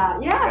so. Yeah,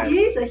 Yes. he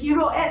is a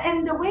hero.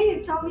 And the way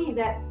you tell me is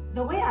that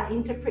the way I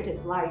interpret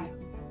his life,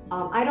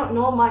 I don't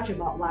know much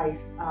about life.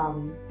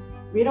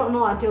 We don't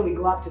know until we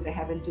go up to the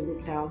heaven to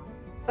look down.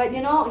 But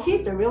you know,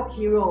 he's the real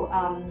hero.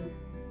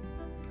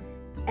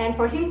 And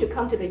for him to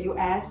come to the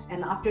US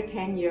and after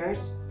 10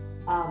 years,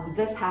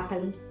 this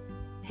happened.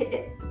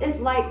 It's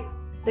like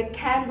the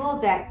candle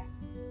that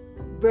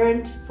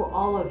burned for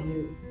all of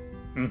you.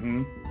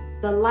 Mm-hmm.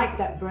 The light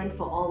that burned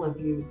for all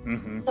of you.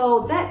 Mm-hmm.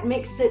 So that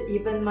makes it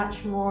even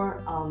much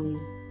more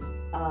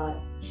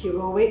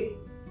heroic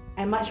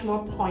and much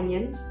more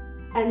poignant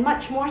and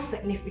much more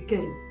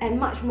significant and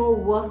much more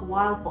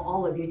worthwhile for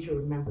all of you to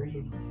remember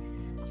him.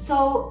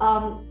 So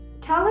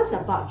tell us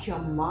about your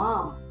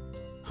mom.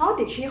 How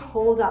did she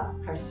hold up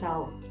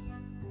herself?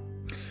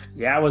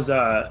 Yeah, it was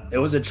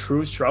a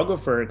true struggle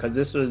for her because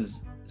this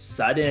was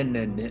sudden,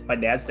 and my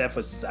dad's death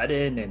was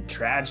sudden and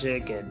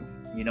tragic and,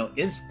 you know,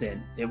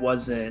 instant. It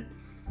wasn't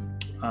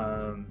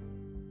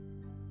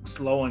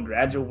slow and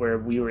gradual where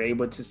we were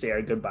able to say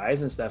our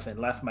goodbyes and stuff and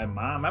left my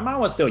mom. My mom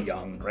was still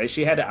young, right?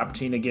 She had the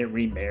opportunity to get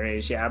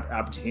remarried. She had the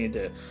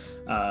opportunity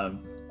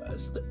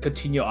to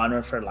continue on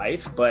with her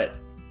life, but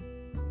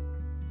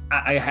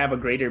I have a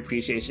greater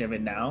appreciation of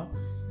it now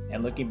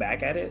and looking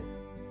back at it.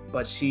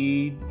 But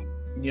she,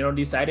 you know,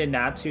 decided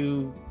not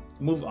to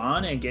move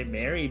on and get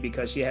married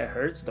because she had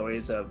heard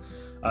stories of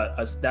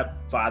a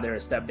stepfather, a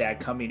stepdad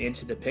coming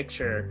into the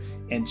picture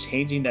and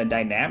changing the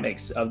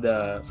dynamics of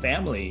the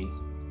family.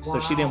 Wow. So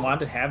she didn't want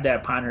to have that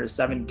upon her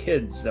 7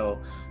 kids.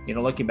 So, you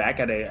know, looking back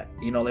at it,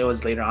 you know, it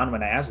was later on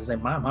when I asked, I was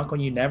like, Mom, how come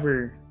you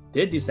never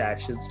did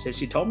decide?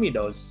 She told me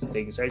those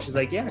things, right? She's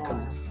like, yeah,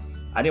 because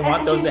I didn't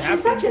want those to happen.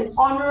 She's such an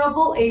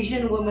honorable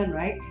Asian woman,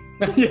 right?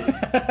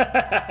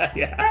 Yeah.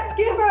 Yeah. Let's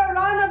give her a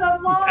round of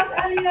applause,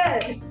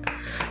 Elliot.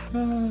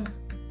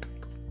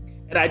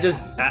 And I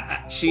just,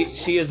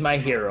 she is my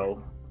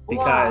hero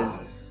because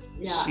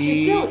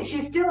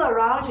she's still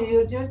around. Do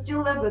you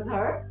still live with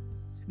her?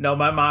 No,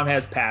 my mom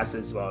has passed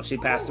as well. She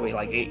passed away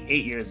like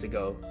eight years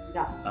ago.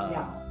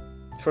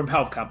 From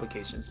health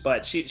complications.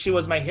 But she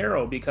was my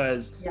hero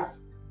because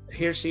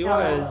here she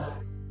was.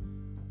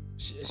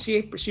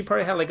 She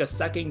probably had like a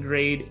 2nd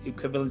grade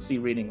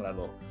equivalency reading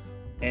level.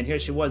 And here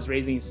she was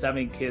raising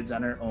 7 kids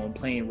on her own,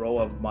 playing role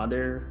of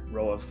mother,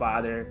 role of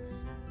father,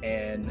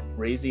 and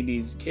raising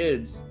these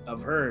kids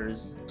of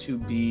hers to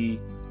be,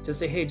 to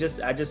say, hey,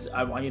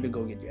 I want you to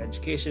go get your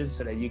education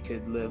so that you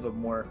could live a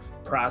more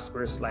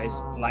prosperous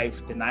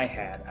life than I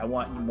had. I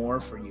want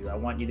more for you. I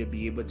want you to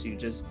be able to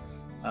just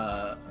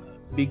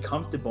be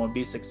comfortable and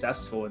be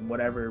successful in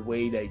whatever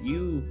way that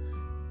you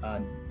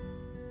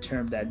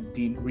term that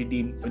deem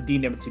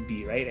them to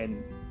be, right?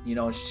 And, you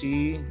know,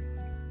 she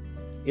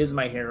is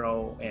my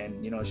hero,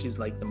 and, you know, she's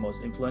like the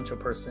most influential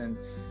person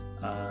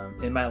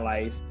in my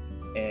life.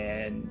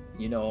 And,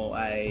 you know,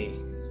 I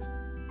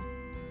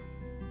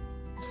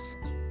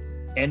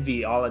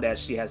envy all of that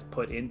she has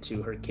put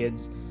into her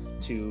kids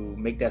to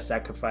make that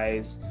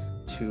sacrifice,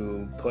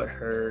 to put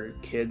her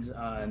kids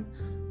on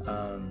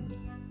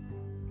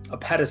a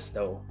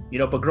pedestal, you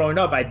know. But growing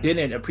up, I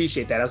didn't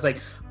appreciate that. I was like,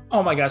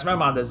 oh my gosh, my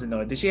mom doesn't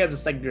know it. She has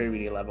a 2nd grade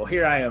reading level.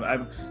 Here I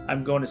am.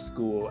 I'm going to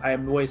school. I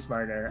am way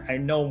smarter. I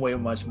know way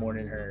much more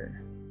than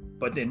her.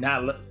 But then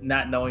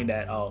not knowing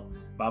that, oh,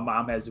 my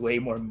mom has way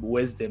more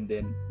wisdom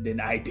than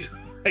I do,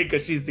 right?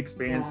 Because she's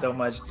experienced so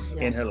much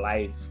in her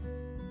life.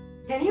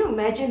 Can you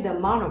imagine the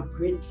amount of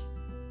grit?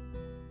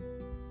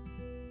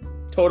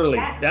 Totally.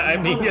 I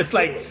mean, it's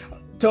like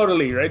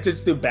totally, right?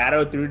 Just to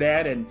battle through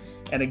that, and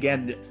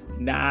again,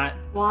 not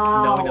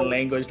knowing the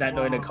language, not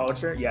knowing the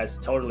culture. Yes,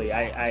 totally.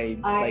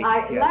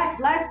 Yes.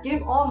 Let's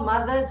give all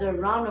mothers a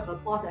round of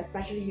applause,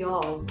 especially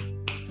yours.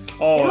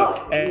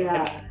 Oh,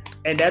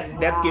 and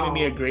that's giving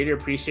me a greater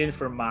appreciation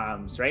for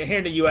moms, right? Here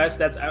in the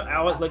US, I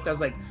always looked, I was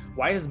like,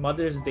 why is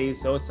Mother's Day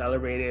so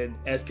celebrated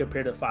as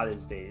compared to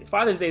Father's Day?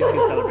 Father's Day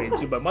is celebrated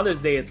too, but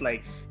Mother's Day is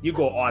like, you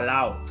go all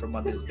out for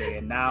Mother's Day.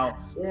 And now,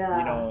 you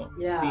know,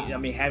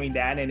 having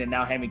that and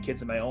now having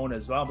kids of my own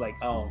as well, I'm like,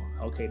 oh,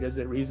 okay, there's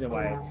a reason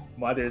why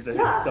mothers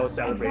are so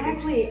celebrated.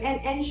 Exactly.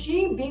 And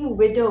she being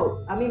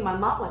widowed, I mean, my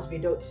mom was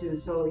widowed too.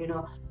 So, you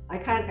know, I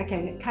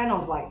can kind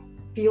of like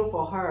feel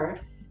for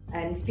her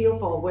and feel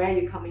for where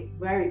you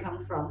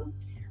come from.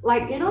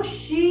 Like, you know,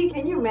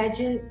 can you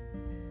imagine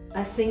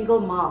a single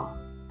mom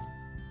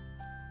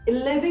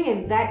living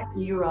in that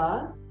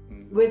era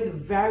with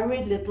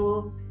very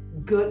little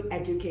good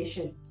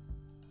education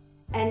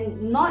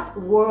and not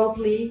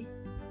worldly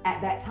at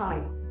that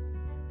time,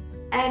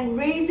 and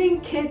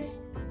raising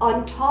kids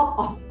on top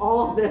of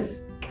all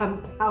this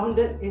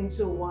compounded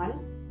into one,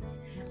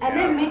 and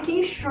then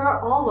making sure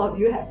all of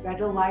you have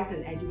better lives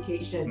and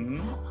education.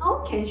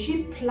 How can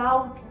she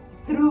plow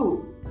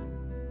through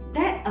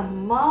that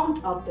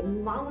amount of the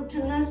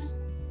mountainous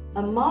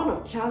amount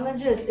of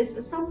challenges?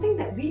 Is something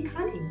that we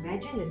can't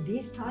imagine in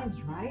these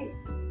times, right?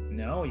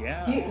 No,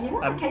 yeah.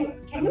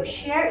 Can you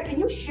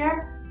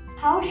share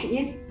how she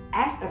is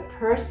as a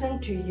person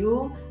to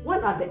you,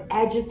 what are the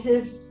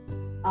adjectives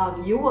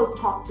you will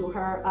talk to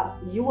her,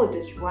 you will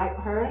describe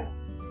her,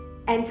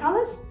 and tell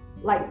us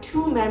like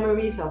 2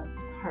 memories of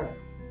her.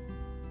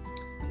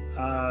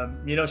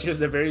 She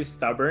was a very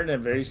stubborn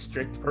and very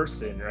strict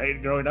person,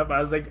 right? Growing up,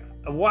 I was like,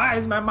 why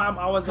is my mom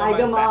always on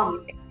Tiger my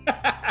mom.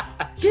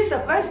 back? She's the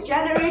first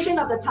generation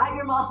of the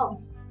tiger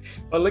mom.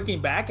 But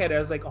looking back at it, I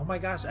was like, oh my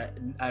gosh,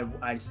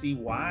 I see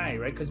why,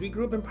 right? Because we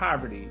grew up in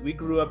poverty. We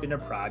grew up in the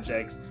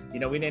projects. We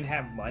didn't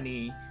have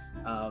money.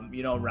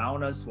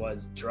 Around us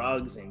was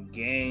drugs and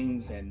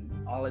gangs and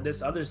all of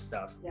this other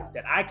stuff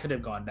that I could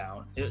have gone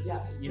down. It's,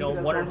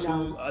 one or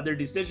two other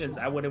decisions,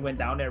 I would have went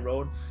down that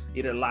road,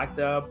 either locked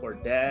up or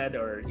dead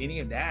or any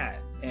of that.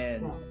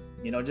 And,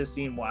 just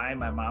seeing why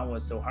my mom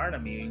was so hard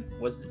on me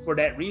was for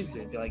that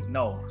reason. Be like,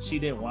 no, she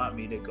didn't want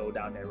me to go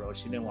down that road.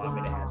 She didn't want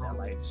me to have that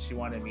life. She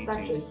wanted me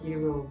Such a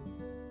hero.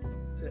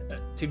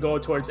 To go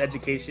towards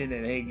education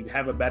and, hey,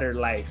 have a better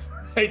life.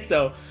 Right.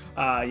 So,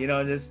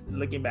 just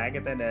looking back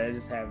at that, I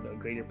just have a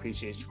great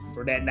appreciation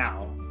for that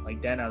now.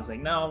 Like then I was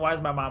like, no, why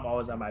is my mom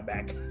always on my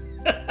back?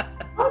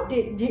 How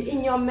did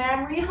in your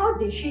memory, how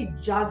did she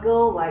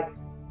juggle? Like,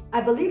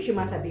 I believe she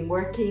must have been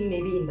working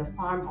maybe in the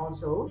farm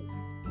also,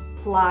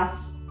 plus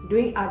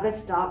doing other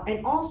stuff,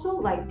 and also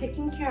like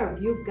taking care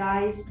of you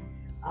guys.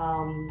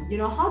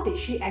 How did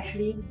she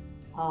actually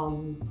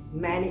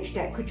manage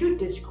that? Could you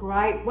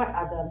describe what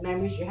are the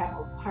memories you have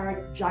of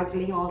her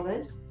juggling all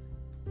this?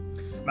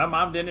 My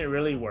mom didn't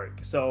really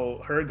work,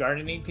 so her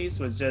gardening piece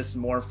was just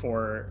more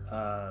for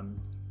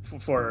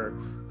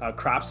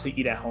crops to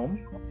eat at home,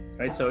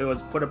 right? So it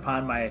was put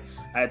upon I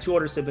had 2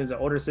 older siblings, an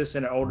older sister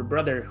and an older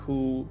brother,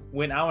 who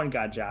went out and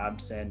got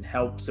jobs and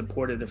helped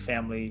supported the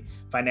family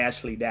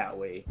financially that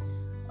way.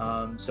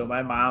 So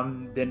my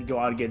mom didn't go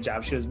out and get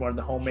jobs. She was more of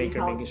the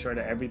homemaker, making sure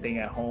that everything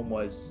at home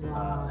was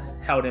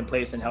held in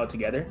place and held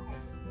together.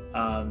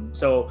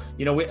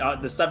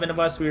 The 7 of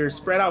us, we were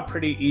spread out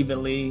pretty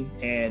evenly,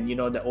 and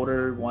the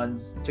older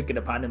ones took it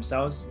upon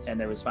themselves and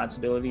their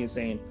responsibility of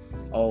saying,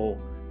 oh,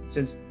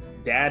 since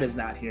dad is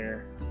not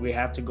here, we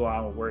have to go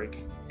out and work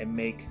and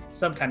make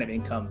some kind of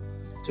income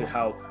to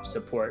help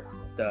support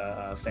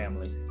the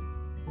family.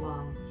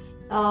 Wow.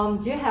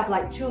 Do you have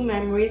like 2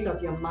 memories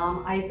of your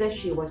mom? Either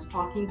she was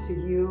talking to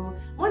you,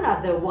 what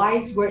are the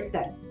wise words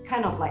that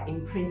kind of like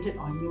imprinted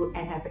on you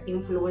and have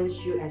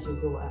influenced you as you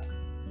grow up?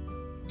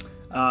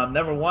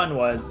 Number one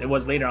it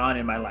was later on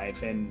in my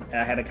life, and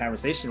I had a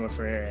conversation with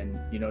her, and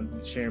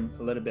sharing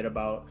a little bit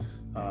about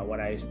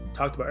what I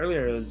talked about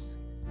earlier. It was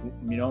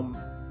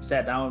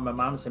sat down with my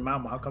mom and said,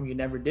 Mom, how come you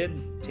never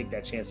did take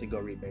that chance to go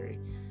remarry?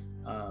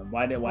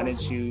 Why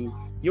didn't you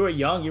were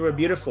young, you were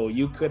beautiful,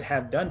 you could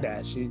have done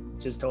that. She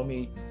just told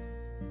me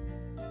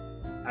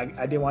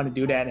I didn't want to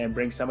do that and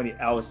bring somebody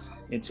else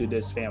into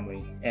this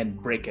family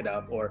and break it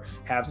up or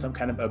have some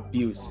kind of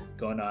abuse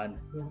going on.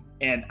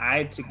 And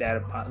I took that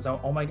upon, so,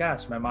 oh my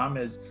gosh, my mom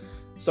is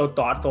so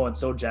thoughtful and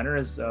so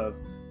generous of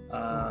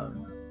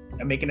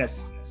making a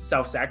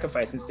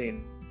self-sacrifice and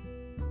saying,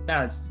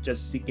 now it's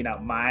just seeking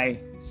out my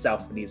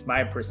self needs,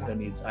 my personal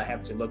needs. I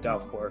have to look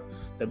out for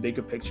the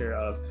bigger picture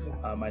of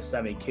my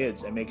 7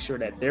 kids and make sure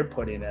that they're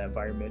put in an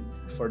environment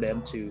for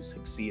them to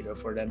succeed or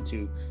for them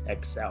to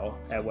excel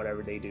at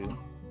whatever they do.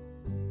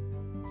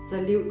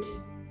 Salute.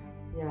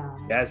 Yeah.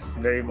 Yes,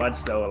 very much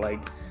so.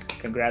 Like,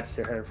 congrats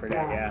to her for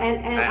that. Yeah.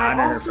 And I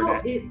honor her for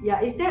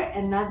that. Is there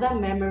another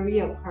memory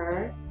of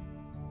her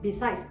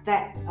besides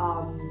that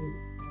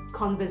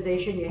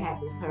conversation you had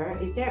with her?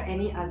 Is there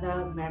any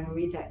other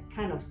memory that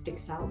kind of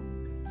sticks out?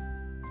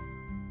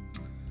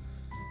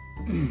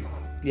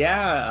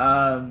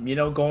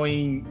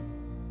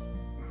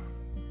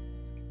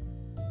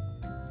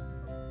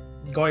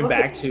 Going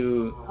back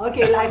to.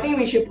 Okay, I think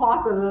we should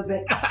pause a little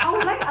bit.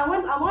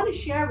 I want to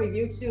share with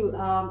you too.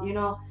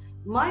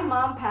 My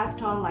mom passed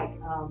on.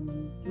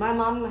 My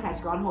mom has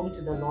gone home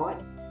to the Lord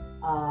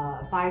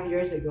 5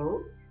 years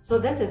ago. So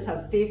this is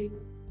her 5th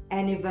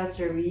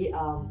anniversary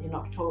in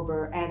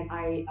October, and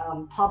I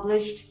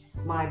published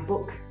my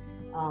book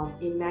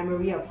in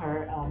memory of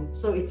her.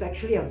 So it's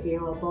actually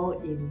available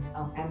in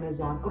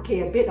Amazon.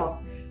 Okay, a bit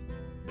of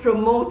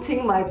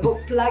promoting my book,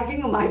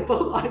 plugging my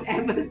book on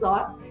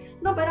Amazon.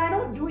 No, but I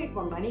don't do it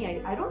for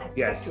money. I don't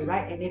expect to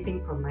write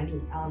anything for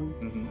money.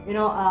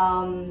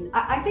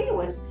 I think it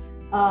was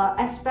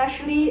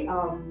especially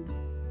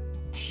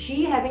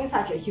she having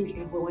such a huge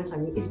influence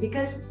on me is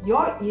because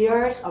your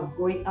years of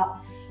growing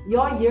up,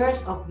 your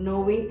years of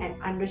knowing and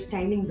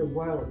understanding the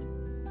world,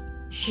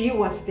 she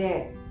was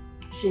there.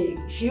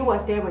 She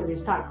was there when you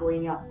start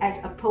growing up,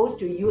 as opposed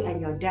to you and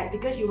your dad,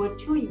 because you were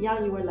too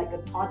young, you were like a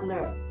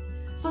toddler.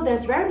 So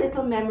there's very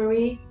little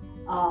memory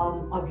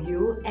of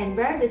you and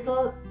very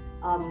little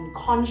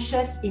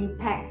conscious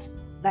impact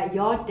that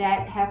your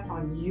dad have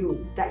on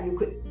you that you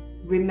could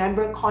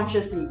remember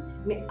consciously.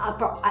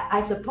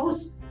 I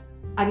suppose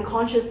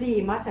unconsciously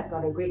it must have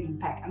got a great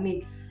impact. I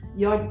mean,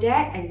 your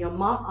dad and your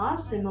mom are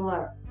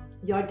similar.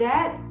 Your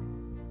dad,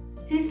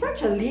 he's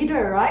such a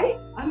leader, right?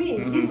 I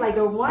mean, he's like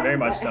the one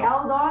that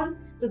held on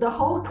to the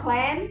whole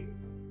clan.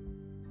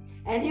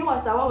 And he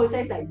was the one who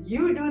says like,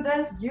 you do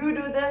this, you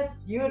do this,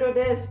 you do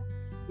this,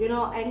 you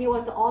know, and he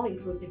was the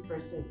all-inclusive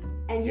person.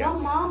 And your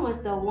mom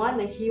was the one,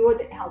 the hero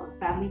that held the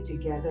family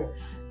together.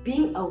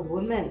 Being a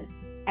woman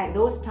at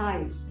those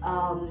times,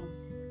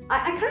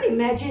 I can't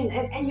imagine,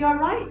 and you're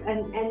right,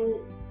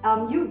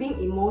 and you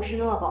being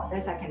emotional about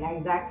this, I can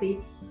exactly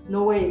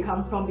know where you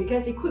come from,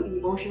 because it could be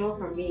emotional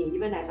for me,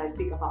 even as I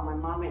speak about my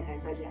mom and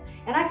as I did.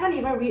 And I can't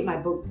even read my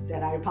book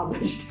that I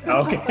published.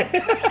 Okay.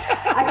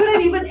 I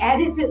couldn't even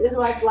edit it. It was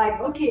like,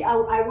 okay,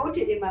 I wrote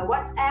it in my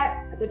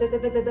WhatsApp with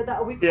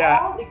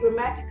all the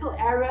grammatical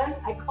errors.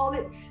 I call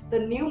it the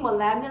new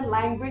millennium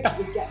language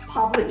would get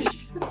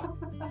published.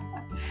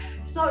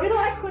 So, you know,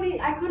 I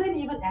couldn't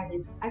even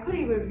edit. I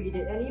couldn't even read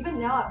it. And even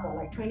now I've got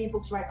like 20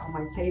 books right on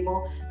my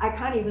table. I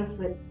can't even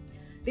flip,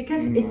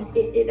 because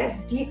it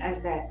as deep as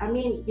that. I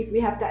mean, if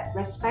we have that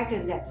respect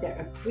and that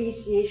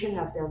appreciation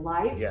of their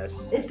life,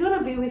 it's going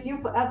to be with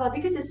you forever,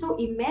 because it's so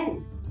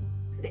immense.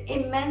 The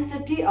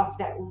immensity of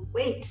that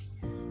weight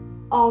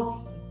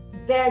of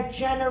their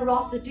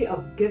generosity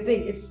of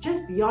giving, it's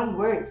just beyond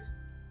words.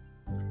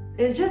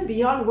 It's just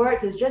beyond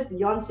words. It's just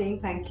beyond saying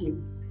thank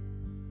you.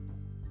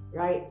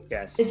 Right?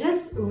 Yes. It's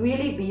just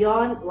really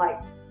beyond like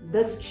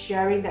this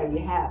sharing that we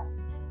have.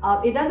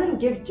 It doesn't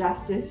give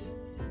justice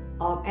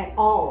at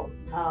all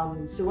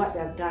to what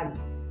they've done.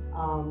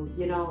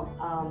 You know,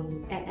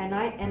 and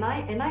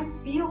I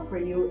feel for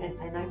you,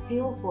 and I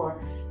feel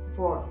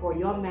for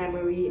your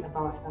memory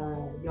about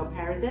your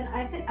parents. And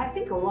I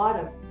think a lot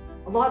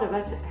of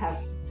us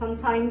have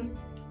sometimes.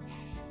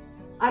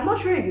 I'm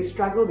not sure if you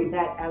struggle with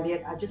that,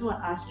 Elliot. I just want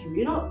to ask you,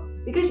 you know,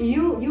 because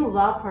you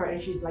love her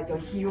and she's like your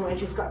hero, and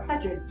she's got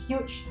such a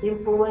huge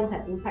influence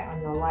and impact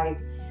on your life,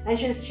 and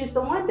she's the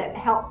one that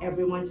held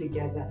everyone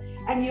together,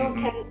 and you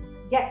can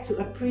get to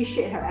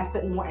appreciate her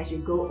effort more as you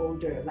grow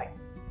older. Like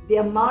the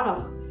amount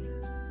of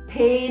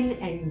pain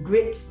and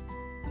grit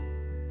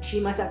she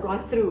must have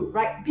gone through,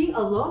 right? Being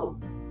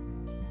alone.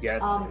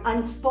 Yes.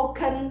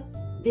 Unspoken,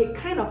 the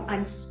kind of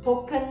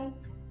unspoken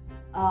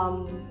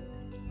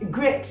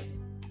grit.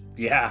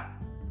 Yeah.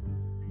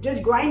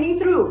 Just grinding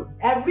through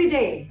every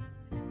day.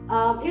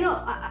 You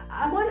know,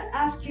 I want to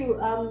ask you,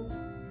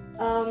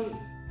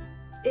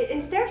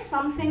 is there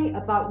something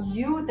about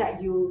you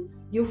that you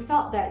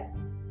felt that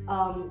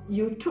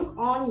you took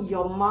on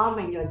your mom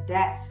and your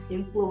dad's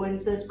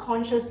influences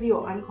consciously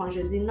or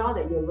unconsciously, now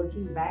that you're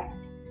looking back,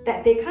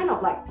 that they kind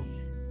of like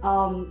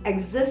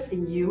exist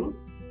in you?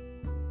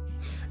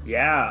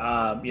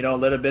 Yeah, you know, a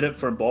little bit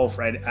for both,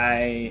 right?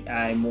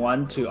 I'm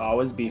one to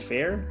always be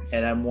fair,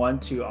 and I'm one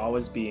to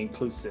always be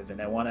inclusive,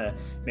 and I want to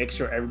make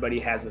sure everybody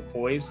has a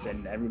voice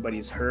and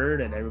everybody's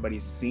heard and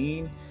everybody's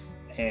seen.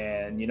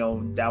 And you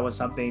know, that was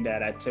something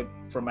that I took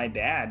from my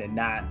dad, and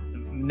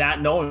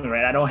not knowing,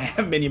 right? I don't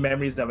have many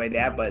memories of my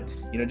dad, but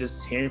you know,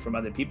 just hearing from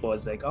other people,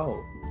 it's like,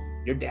 oh,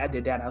 your dad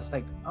did that. And I was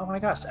like, oh my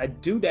gosh, I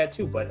do that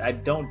too, but I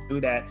don't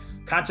do that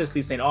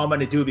consciously saying, oh, I'm going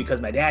to do it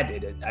because my dad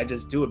did it. I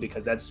just do it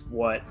because that's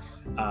what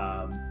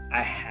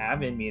I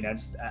have in me.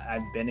 And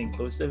I've been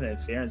inclusive and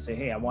fair and say,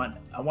 hey, I want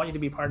you to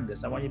be part of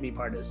this. I want you to be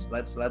part of this.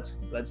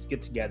 Let's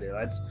get together.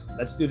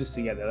 Let's do this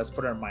together. Let's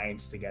put our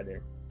minds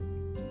together.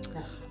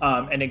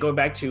 And then going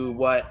back to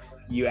what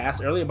you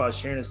asked earlier about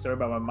sharing a story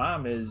about my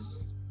mom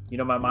is, you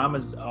know, my mom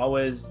is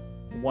always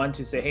one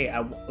to say, hey,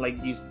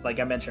 like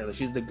I mentioned earlier,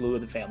 she's the glue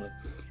of the family.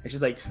 And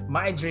she's like,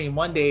 my dream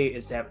one day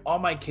is to have all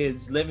my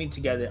kids living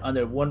together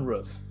under one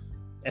roof.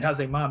 And I was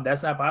like, Mom,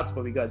 that's not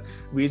possible, because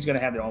we're each gonna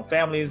have their own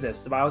families, their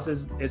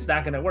spouses. It's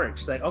not gonna work.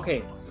 She's like,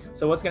 okay,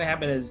 so what's gonna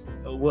happen is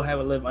we'll have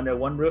to live under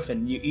one roof,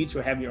 and you each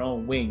will have your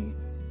own wing,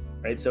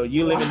 right? So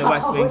you live in the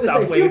West Wing,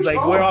 South Wing. It's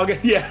like, we're all gonna,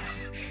 yeah.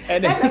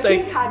 And then it's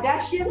like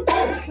Kardashian.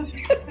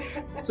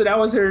 So that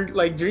was her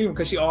like dream,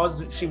 because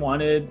she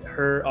wanted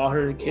all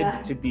her kids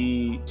to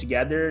be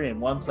together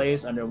in one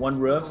place under one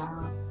roof.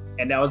 Wow.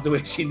 And that was the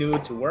way she knew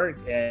it to work.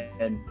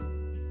 And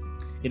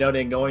you know,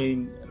 then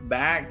going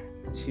back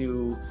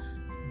to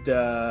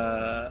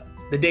the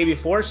day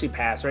before she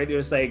passed, right? It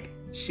was like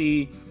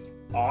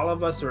all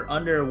of us were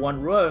under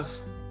one roof,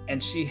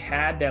 and she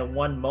had that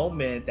one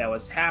moment that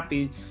was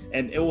happy,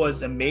 and it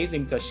was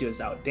amazing because she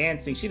was out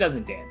dancing. She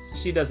doesn't dance.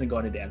 She doesn't go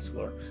on the dance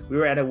floor. We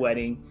were at a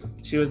wedding.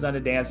 She was on the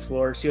dance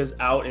floor. She was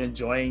out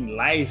enjoying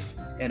life.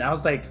 And I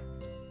was like,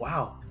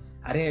 wow,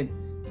 I didn't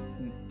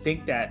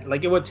think that,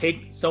 like, it would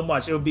take so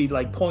much. It would be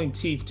like pulling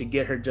teeth to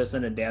get her just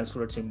on the dance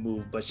floor to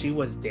move, but she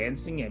was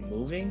dancing and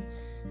moving.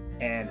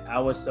 And I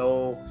was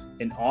so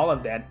in all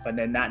of that, but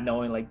then not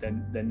knowing like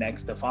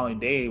the following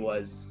day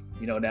was,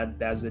 you know,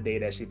 that's the day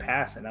that she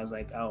passed. And I was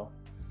like, oh,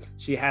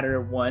 she had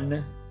her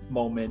one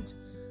moment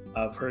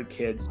of her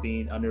kids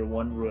being under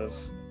one roof,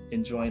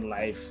 enjoying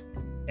life.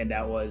 And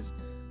that was,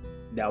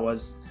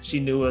 she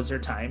knew it was her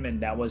time, and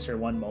that was her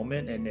one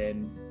moment. And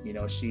then, you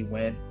know, she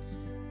went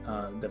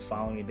the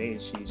following day,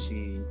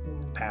 she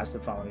passed the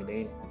following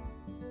day.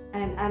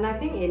 And I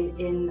think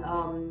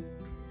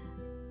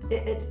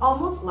it's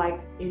almost like,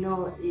 you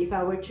know, if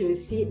I were to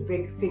see it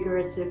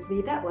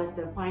figuratively, that was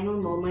the final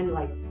moment,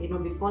 like, you know,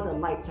 before the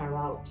lights are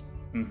out.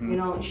 Mm-hmm. You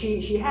know,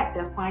 she had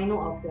the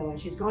final of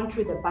she's gone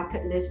through the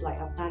bucket list, like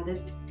I've done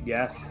this.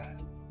 Yes.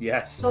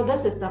 So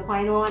this is the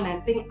final one. I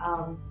think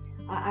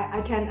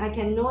I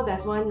can know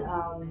there's one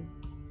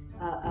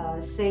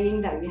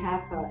saying that we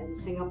have in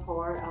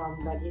Singapore,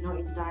 but you know,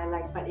 in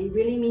dialect, but it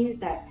really means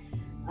that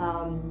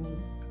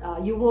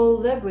you will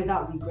live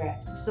without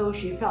regret. So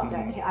she felt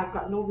that, hey, I've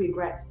got no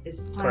regrets.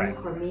 It's time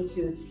for me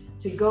to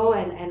go,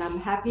 and I'm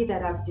happy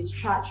that I've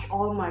discharged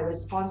all my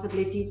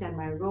responsibilities and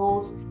my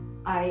roles.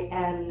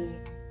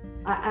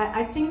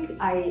 I think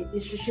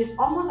she's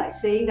almost like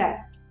saying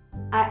that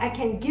I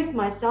can give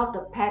myself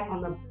the pat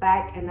on the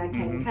back, and I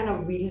can kind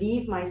of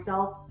relieve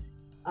myself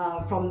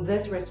from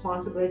this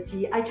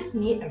responsibility. I just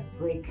need a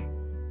break.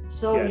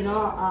 So, you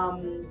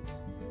know,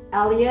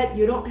 Elliot,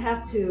 you don't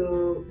have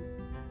to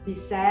be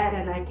sad,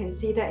 and I can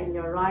see that in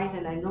your eyes,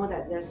 and I know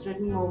that there are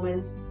certain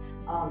moments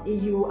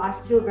you are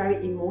still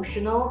very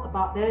emotional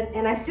about it,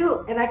 and I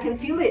can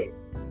feel it,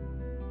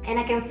 and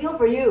I can feel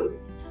for you.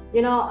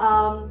 You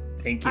know,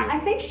 thank you. I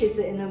think she's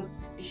in a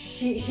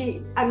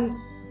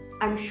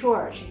I'm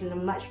sure she's in a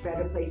much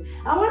better place.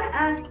 I want to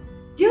ask,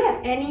 do you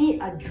have any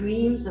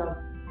dreams of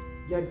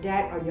your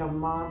dad or your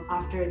mom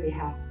after they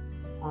have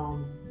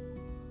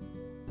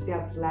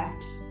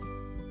left?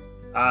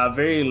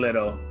 Very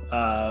little.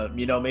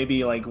 You know,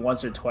 maybe like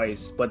once or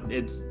twice, but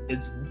it's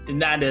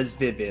not as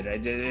vivid.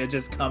 It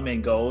just come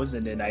and goes,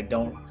 and then I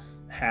don't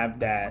have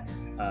that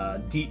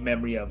deep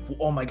memory of,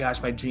 oh my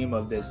gosh, my dream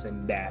of this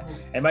and that.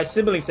 And my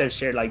siblings have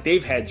shared, like,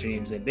 they've had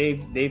dreams and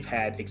they've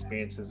had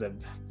experiences of,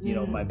 you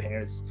know, my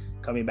parents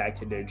coming back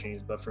to their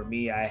dreams, but for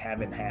me, I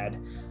haven't had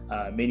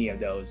many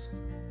of those.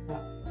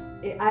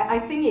 I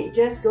think it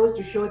just goes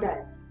to show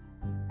that,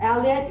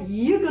 Elliot,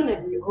 you're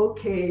gonna be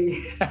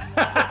okay.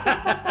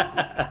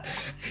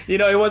 You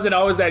know, it wasn't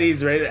always that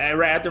easy, right?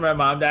 Right after my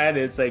mom died,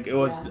 it's like it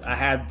was. I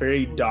had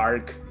very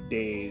dark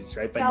days,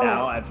 right? But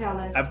now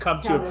I've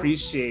come to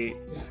appreciate,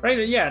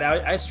 right?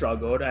 Yeah, I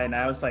struggled, and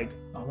I was like,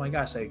 oh my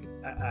gosh, like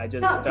I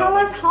just tell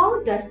us,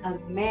 how does a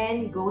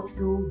man go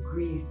through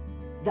grief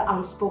the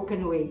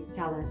unspoken way?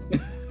 Tell us.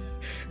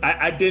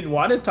 I didn't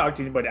want to talk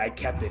to anybody. I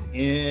kept it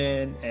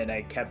in, and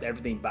I kept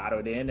everything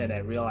bottled in, and I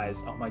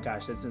realized, oh my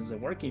gosh, this isn't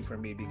working for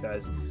me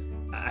because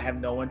I have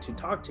no one to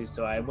talk to.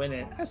 So I went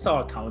and I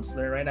saw a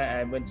counselor, right?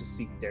 I went to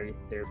seek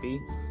therapy,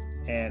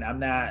 and I'm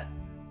not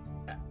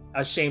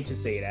ashamed to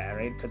say that,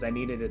 right? Because I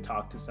needed to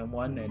talk to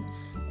someone,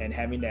 and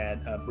having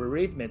that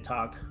bereavement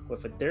talk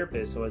with a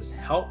therapist was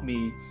helped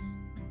me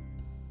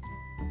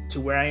to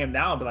where I am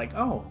now. But like,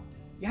 oh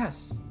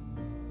yes,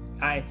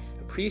 I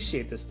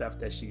appreciate the stuff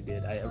that she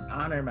did. I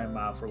honor my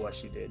mom for what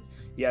she did.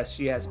 Yes,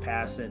 she has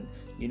passed, and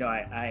you know,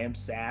 I am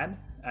sad,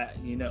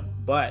 you know,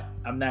 but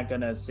I'm not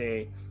gonna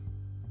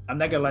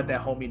let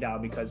that hold me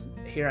down, because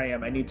here I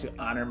am. I need to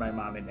honor my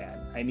mom and dad.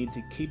 I need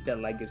to keep that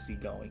legacy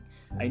going.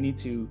 I need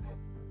to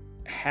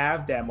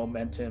have that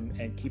momentum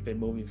and keep it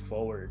moving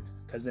forward,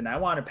 because then I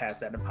want to pass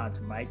that upon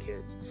to my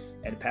kids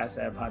and pass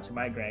that upon to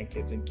my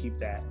grandkids and keep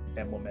that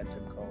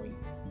momentum going.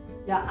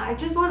 Yeah, I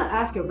just want to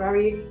ask a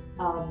very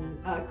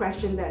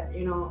question that,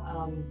 you know,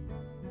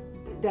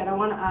 that I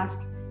want to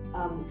ask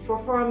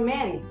for a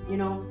man, you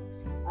know,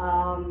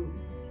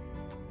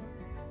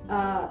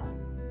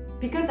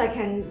 because I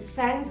can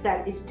sense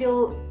that it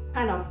still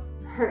kind of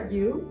hurt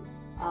you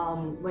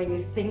when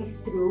you think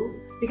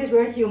through, because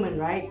we're human,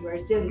 right? We're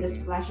still in this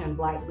flesh and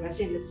blood, we're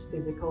still in this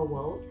physical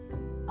world.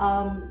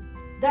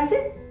 Does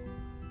it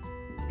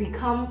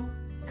become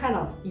kind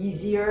of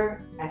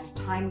easier as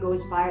time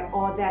goes by,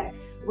 or that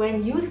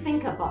when you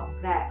think about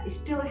that, it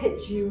still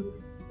hits you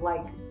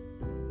like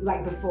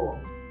before?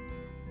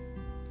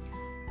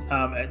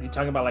 You're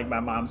talking about like my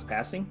mom's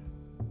passing?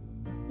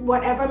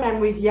 Whatever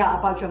memories, yeah,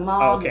 about your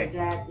mom, your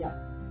dad,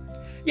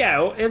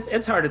 yeah.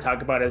 It's hard to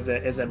talk about as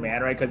a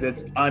man, right? Because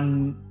it's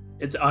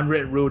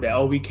unwritten rule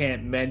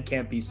that men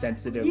can't be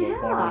sensitive or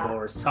vulnerable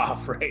or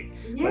soft, right?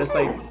 Yes. But it's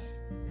like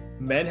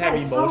men have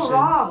emotions. So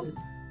wrong.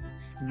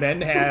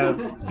 Men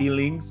have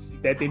feelings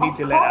that they need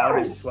to let out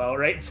as well,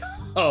 right?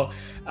 So,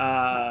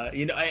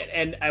 you know,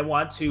 and I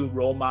want to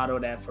role model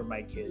that for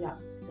my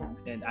kids.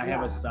 And I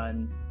have a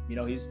son, you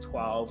know, he's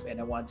 12, and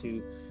I want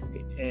to,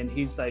 and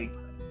he's like,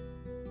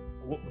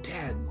 well,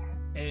 Dad,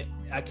 and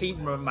I keep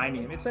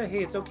reminding him, it's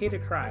okay to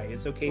cry.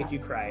 It's okay if you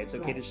cry. It's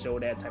okay to show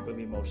that type of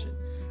emotion.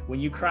 When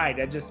you cry,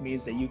 that just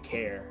means that you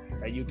care,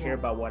 right? You care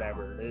about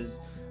whatever. There's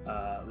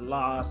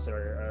loss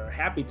or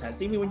happy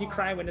times, even when you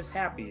cry when it's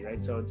happy,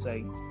 right? So it's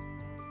like,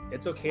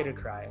 it's okay to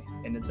cry,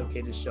 and it's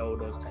okay to show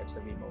those types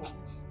of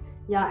emotions.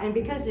 Yeah, and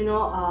because you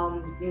know,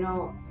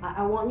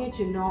 I want you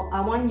to know.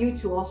 I want you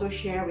to also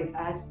share with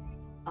us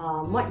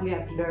what you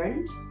have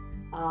learned.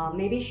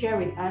 Maybe share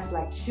with us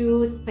like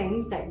 2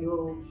 things that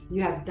you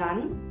have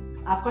done.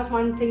 Of course,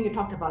 one thing you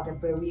talked about, the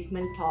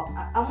bereavement talk.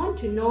 I want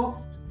to know,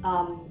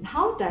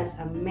 how does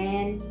a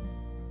man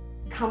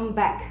come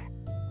back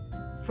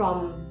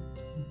from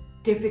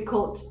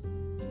difficult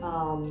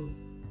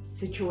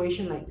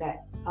situation like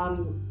that?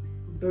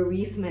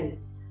 Bereavement.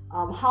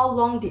 How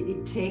long did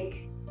it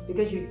take?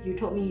 Because you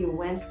told me you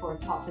went for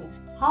talks, and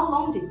how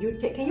long did you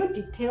take? Can you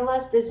detail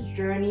us this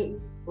journey,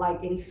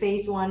 like in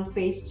phase 1,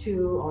 phase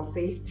 2, or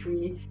phase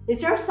 3?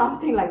 Is there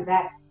something like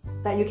that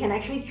you can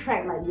actually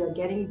track, like you're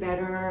getting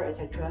better,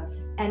 etc.?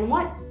 And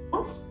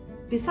what's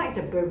besides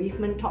the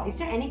bereavement talk, is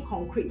there any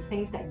concrete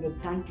things that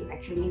you've done to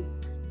actually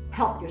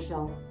help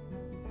yourself?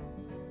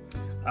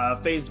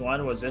 Phase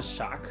 1 was just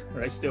shock,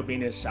 right? Still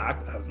being in shock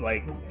of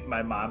like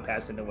my mom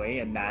passing away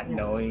and not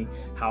knowing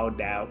how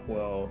that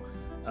will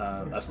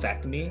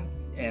affect me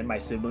and my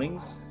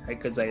siblings, right?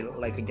 Because I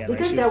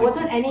because there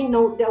wasn't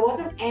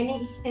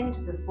any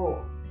hint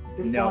before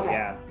no, that.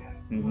 yeah.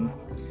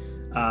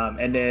 Mm-hmm.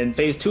 And then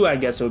phase 2, I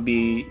guess, would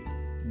be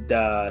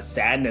the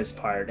sadness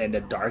part and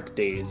the dark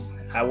days.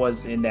 I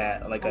was in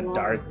that like a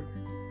dark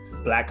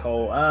black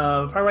hole,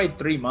 probably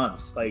 3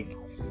 months. Like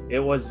it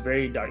was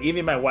very dark.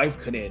 Even my wife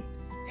couldn't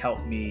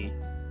help me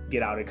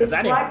get out of it because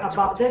I didn't want to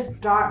about this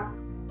dark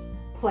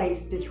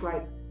place.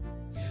 Describe.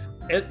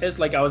 It's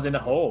like I was in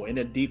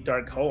a deep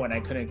dark hole, and I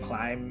couldn't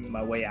climb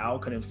my way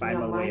out, couldn't find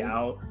my way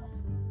out.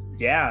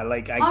 Yeah,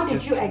 like how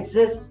did you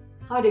exist?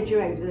 Like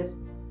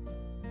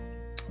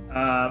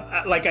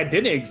I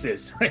didn't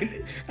exist,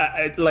 right?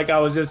 I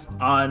was just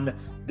on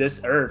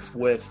this earth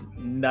with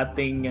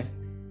nothing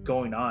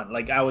going on.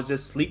 Like I was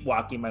just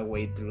sleepwalking my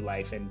way through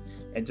life, and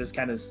just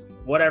kind of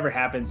whatever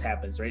happens,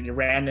 right? The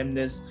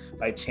randomness,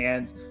 by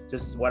chance,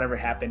 just whatever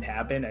happened.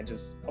 I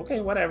just, okay,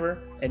 whatever,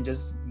 and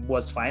just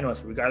was fine with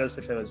it, regardless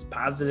if it was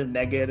positive,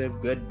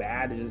 negative, good,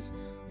 bad. Just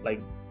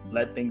like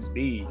let things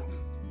be.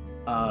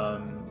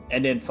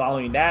 And then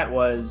following that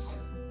was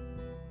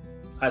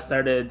I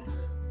started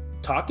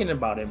talking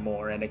about it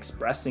more and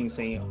expressing,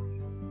 saying,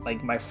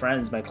 like my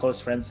close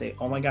friends say,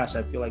 oh my gosh,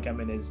 I feel like I'm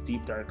in this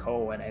deep dark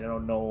hole and I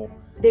don't know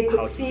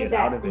how to get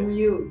out of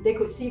it. They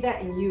could see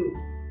that in you.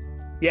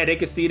 Yeah, they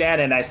could see that,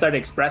 and I started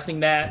expressing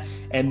that,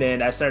 and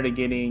then I started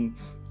getting,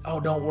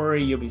 oh, don't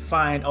worry, you'll be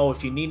fine. Oh,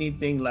 if you need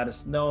anything, let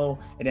us know.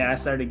 And then I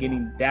started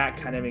getting that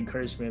kind of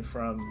encouragement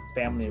from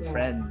family and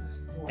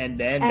friends. Yeah. And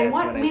then that's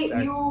when I started. What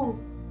made you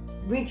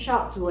reach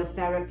out to a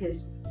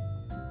therapist?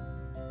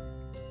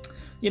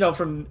 You know,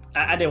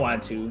 I didn't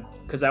want to,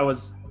 because I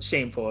was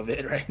shameful of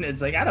it, right? It's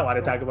like, I don't want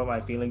to talk about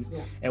my feelings.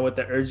 Yeah. And with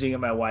the urging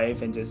of my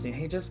wife and just saying,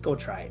 hey, just go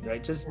try it,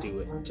 right? Just do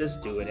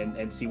it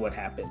and see what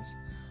happens.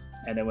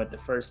 And then with the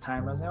first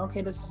time, I was like,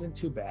 okay, this isn't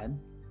too bad.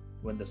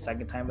 When the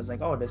second time, I was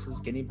like, oh, this is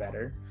getting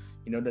better.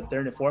 You know, the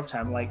third and fourth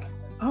time, like,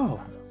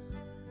 oh,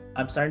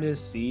 I'm starting to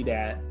see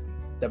that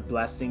the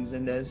blessings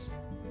in this,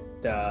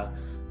 the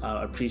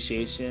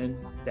appreciation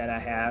that I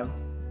have,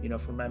 you know,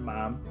 for my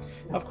mom.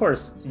 Of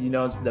course, you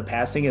know, the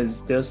passing is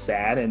still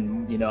sad,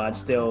 and, you know, I'd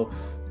still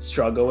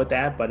struggle with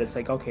that, but it's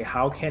like, okay,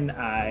 how can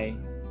I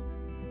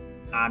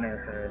honor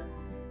her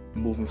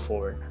moving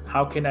forward?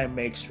 How can I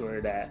make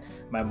sure that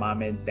my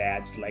mom and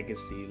dad's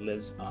legacy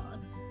lives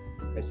on?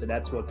 Okay, so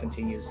that's what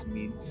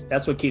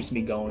keeps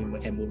me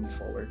going and moving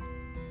forward.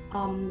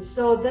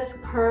 So this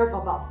curve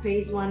about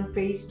phase 1,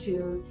 phase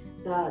 2,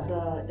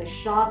 the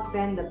shock,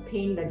 then the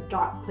pain, the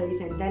dark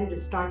place, and then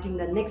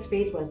the next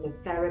phase was the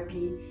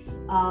therapy.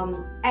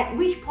 At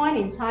which point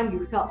in time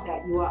you felt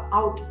that you were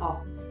out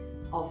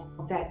of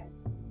that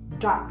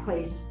dark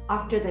place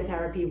after the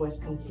therapy was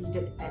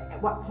completed?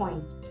 At what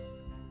point?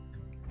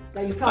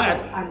 Like you felt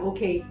like I'm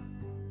okay.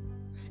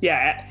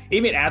 Yeah,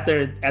 even at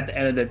the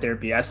end of the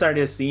therapy, I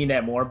started seeing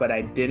that more, but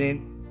I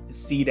didn't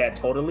see that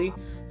totally.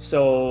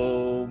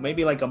 So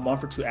maybe like a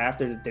month or two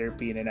after the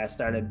therapy, and then I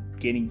started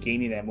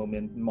gaining that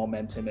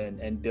momentum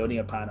and building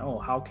upon, oh,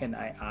 how can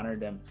I honor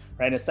them,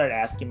 right? And I started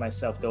asking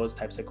myself those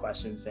types of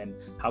questions, and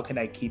how can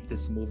I keep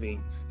this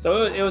moving?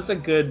 So it was a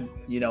good,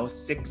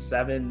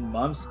 6-7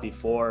 months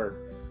before,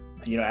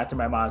 after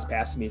my mom's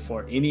passing,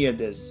 before any of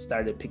this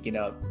started picking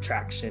up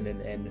traction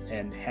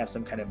and have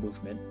some kind of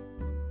movement.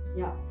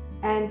 Yeah.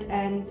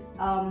 And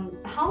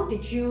how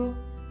did you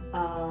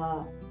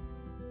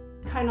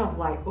kind of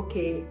like,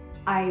 okay,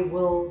 I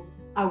will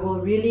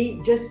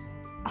really just,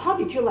 how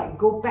did you like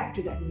go back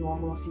to that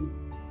normalcy?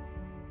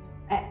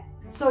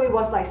 So it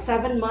was like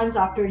 7 months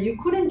after, you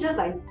couldn't just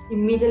like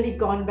immediately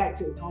gone back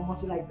to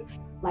normalcy,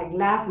 like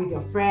laugh with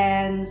your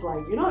friends,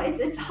 like,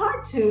 it's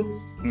hard to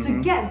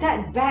get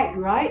that back,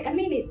 right? I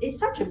mean, it's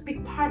such a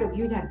big part of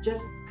you that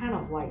just kind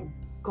of like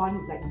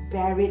gone, like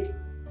buried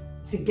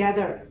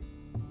together.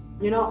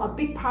 A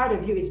big part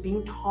of you is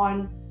being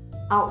torn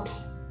out.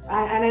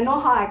 And I know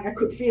how I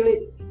could feel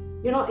it.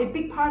 A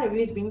big part of you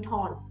is being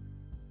torn.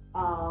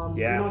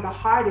 The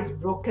heart is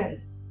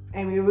broken.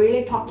 And we're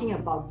really talking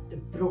about the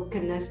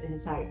brokenness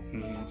inside.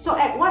 Mm-hmm. So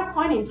at what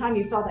point in time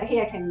you felt that,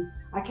 hey,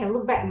 I can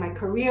look back at my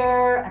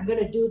career, I'm going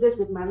to do this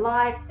with my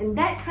life, and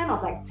that kind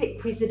of like take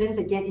precedence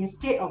again,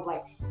 instead of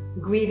like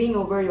grieving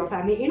over your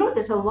family.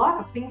 There's a lot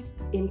of things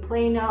in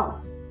play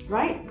now,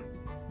 right?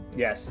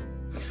 Yes.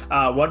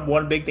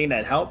 One big thing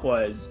that helped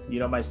was,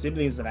 my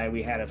siblings and I,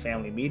 we had a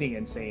family meeting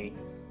and saying,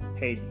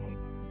 hey,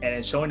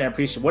 and showing that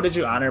appreciation. What did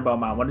you honor about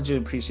mom? What did you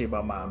appreciate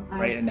about mom?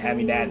 Right. And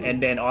having that,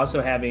 and then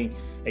also having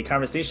a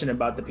conversation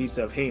about the piece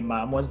of, hey,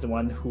 mom was the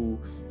one who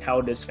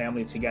held this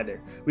family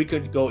together. We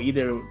could go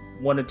either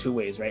one of two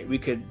ways, right?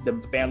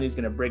 The family's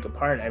going to break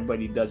apart,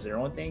 everybody does their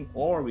own thing,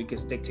 or we could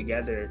stick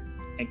together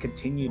and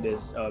continue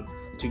this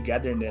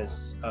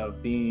togetherness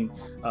of being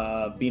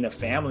a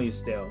family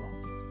still.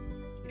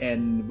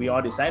 And we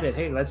all decided,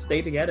 hey, let's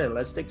stay together,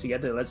 let's stick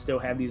together, let's still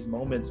have these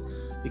moments,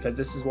 because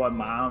this is what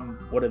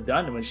mom would have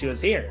done when she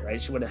was here,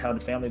 right? She would have held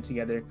the family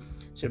together.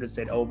 She would have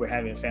said, oh, we're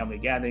having a family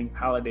gathering,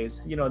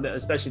 holidays,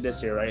 especially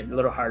this year, right? A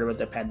little harder with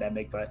the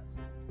pandemic, but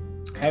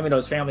having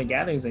those family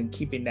gatherings and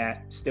keeping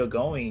that still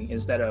going,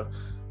 instead of,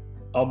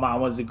 oh,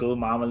 mom was the glue,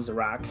 mom was the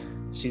rock,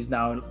 she's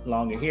now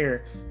longer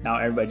here, now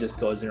everybody just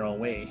goes their own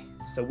way.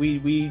 So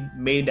we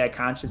made that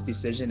conscious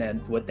decision,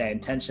 and with that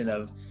intention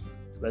of,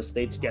 let's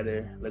stay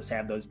together, let's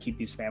keep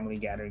these family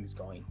gatherings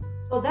going.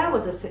 So that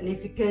was a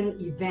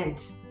significant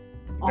event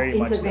of Very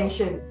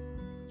intervention.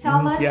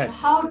 Tell us,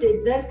 yes. How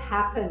did this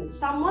happen?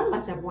 Someone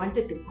must have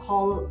wanted to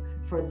call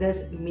for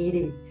this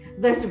meeting,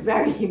 this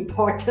very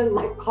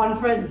important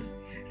conference.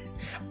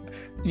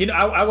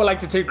 I would like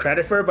to take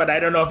credit for it, but I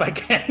don't know if I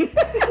can.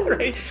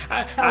 Right?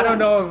 I don't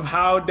know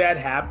how that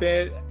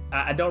happened.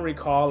 I don't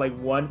recall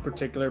one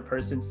particular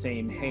person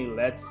saying, hey,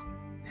 let's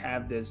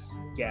have this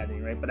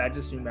gathering, right? But I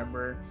just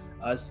remember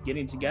us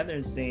getting together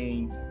and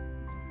saying,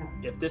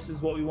 if this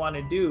is what we want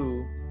to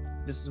do,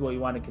 this is what we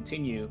want to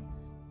continue,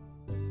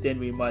 then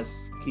we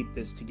must keep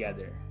this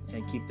together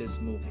and keep this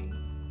moving,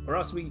 or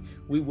else we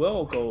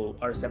will go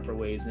our separate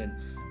ways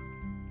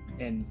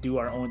and do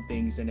our own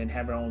things, and then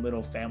have our own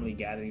little family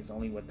gatherings,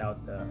 only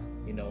without the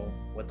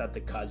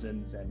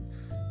cousins and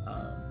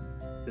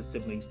the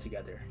siblings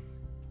together.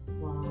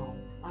 Wow.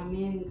 I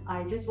mean,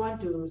 I just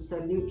want to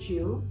salute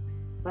you,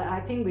 but I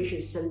think we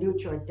should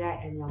salute your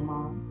dad and your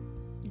mom.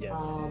 Yes.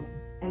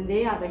 And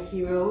they are the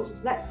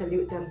heroes. Let's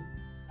salute them.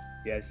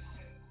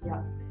 Yes.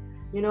 Yeah.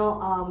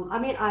 I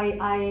mean,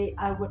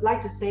 I would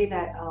like to say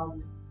that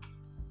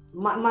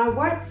my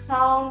words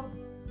sound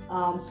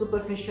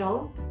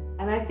superficial,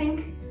 and I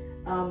think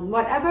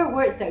whatever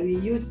words that we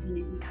use,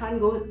 we can't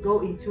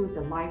go into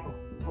the life of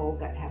people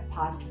that have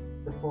passed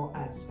before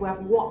us, who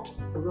have walked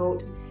the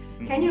road.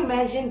 Can you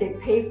imagine? They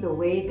paved the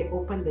way, they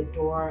opened the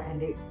door, and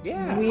they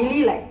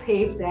really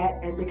paved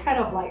that, and they kind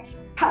of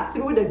cut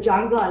through the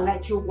jungle and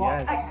let you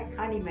walk. Yes. I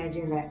can't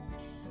imagine that.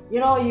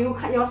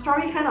 Your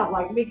story kind of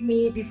make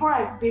me,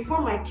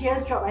 before my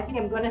tears drop, I think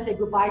I'm going to say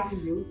goodbye to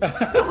you.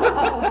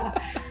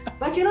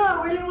 But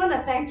I really want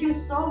to thank you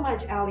so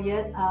much,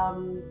 Elliot.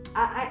 I'm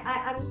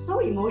so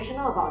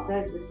emotional about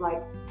this. It's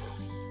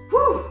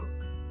whew.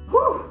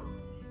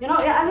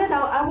 Elliot,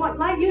 I would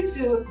like you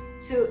to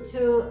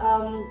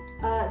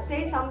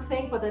say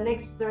something for the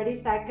next 30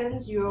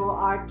 seconds. You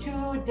are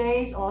 2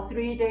 days or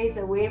 3 days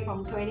away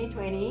from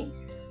 2020.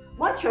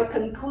 What's your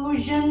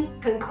concluding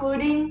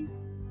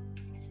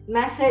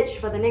message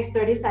for the next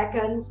 30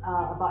 seconds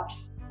about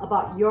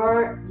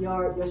your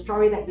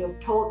story that you've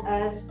told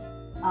us,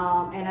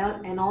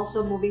 and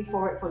also moving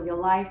forward for your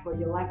life of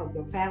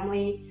your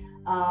family?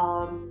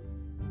 Tell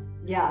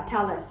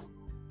us.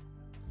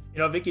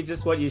 Vicky,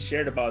 just what you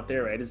shared about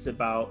there, right? It's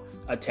about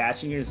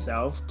attaching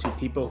yourself to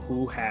people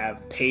who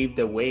have paved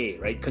the way,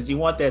 right? Because you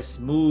want that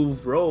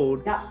smooth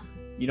road. Yeah.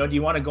 Do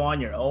you want to go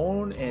on your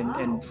own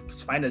and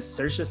find a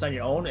search list on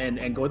your own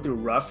and go through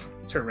rough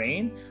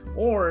terrain?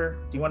 Or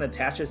do you want to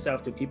attach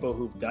yourself to people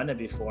who've done it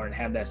before and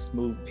have that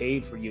smooth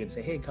pave for you and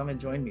say, hey, come and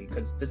join me,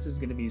 because this is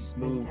going to be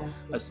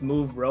a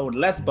smooth road,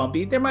 less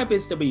bumpy. There might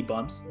still be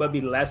bumps, but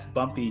be less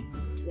bumpy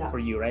for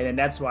you, right? And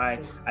that's why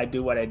I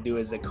do what I do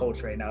as a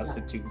coach right now.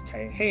 So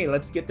hey,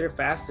 let's get there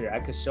faster.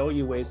 I could show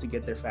you ways to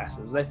get there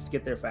faster. Let's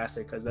get there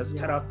faster, because let's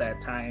cut out that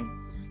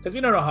time. Because we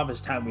don't know how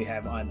much time we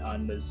have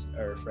on this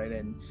earth, right?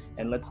 And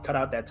let's cut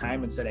out that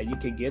time and so that you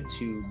can get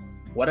to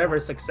whatever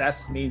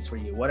success means for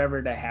you,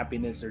 whatever that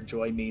happiness or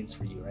joy means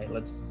for you, right?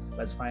 Let's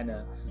find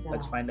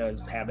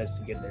those habits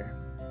to get there.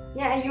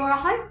 Yeah, and you're a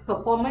high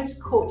performance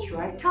coach,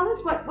 right? Tell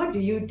us what do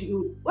you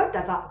do? What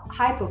does a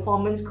high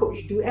performance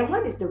coach do, and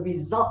what is the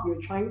result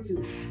you're trying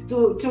to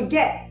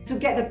get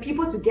the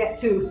people to get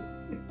to?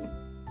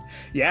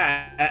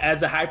 Yeah,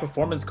 as a high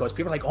performance coach,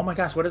 people are like, oh my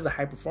gosh, what is a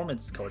high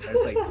performance coach? I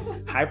was like,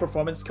 high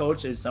performance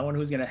coach is someone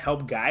who's going to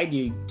help guide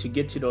you to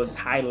get to those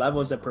high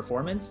levels of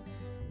performance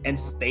and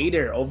stay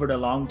there over the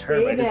long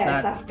term. Right? It's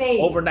not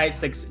overnight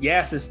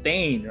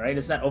sustain, right?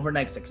 It's not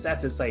overnight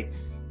success. It's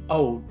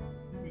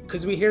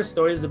because we hear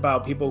stories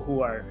about people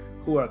who are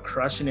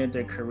crushing in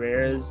their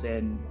careers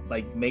and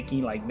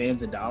making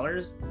millions of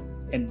dollars,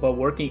 but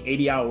working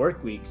 80-hour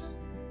work weeks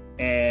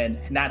and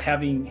not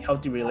having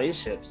healthy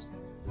relationships.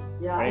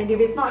 Yeah, right? And if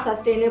it's not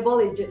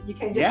sustainable, you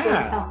can just go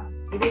down.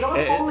 If you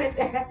don't hold it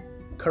there.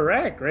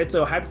 Correct, right?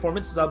 So high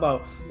performance is all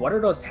about what are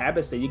those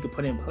habits that you could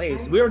put in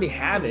place. We already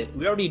have it.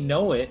 We already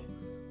know it.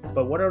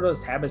 But what are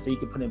those habits that you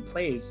could put in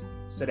place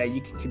so that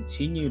you can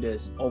continue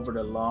this over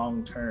the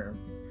long term?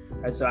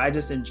 Right? So I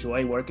just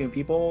enjoy working with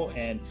people,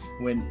 and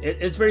when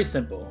it's very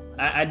simple.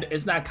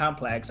 It's not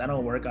complex. I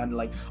don't work on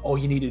oh,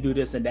 you need to do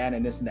this and that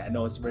and this and that.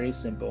 No, it's very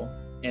simple.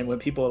 And when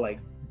people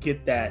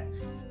get that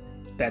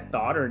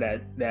thought or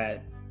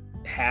that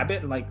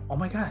habit, oh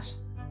my gosh,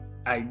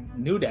 I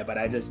knew that, but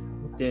I just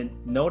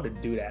didn't know to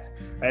do that,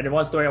 right? And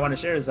one story I want to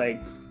share is like,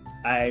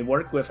 I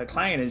worked with a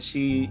client and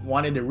she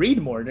wanted to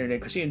read more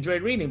because she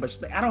enjoyed reading, but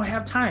she's like, I don't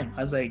have time.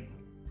 I was like,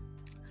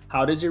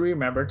 how did you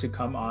remember to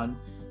come on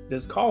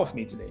this call with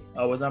me today?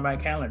 Oh, it was on my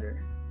calendar.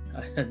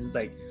 I was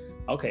like,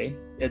 okay,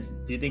 do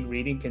you think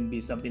reading can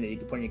be something that you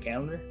can put in your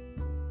calendar?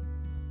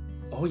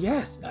 Oh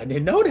yes, I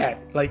didn't know that.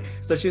 Like,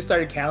 so she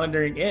started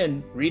calendaring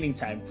in reading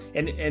time,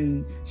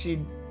 and she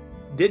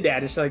did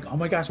that, and she's like, oh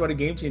my gosh, what a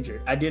game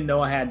changer. I didn't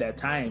know I had that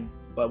time,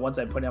 but once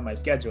I put it on my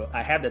schedule,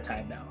 I have the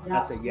time now.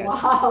 Yeah. I said yes.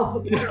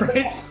 Wow.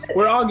 Right?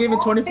 We're all given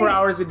 24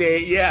 hours a day.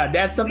 Yeah,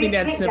 that's something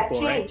that's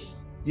simple, right?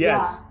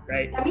 Yes, yeah.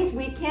 Right. That means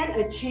we can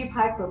achieve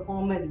high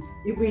performance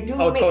if we do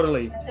make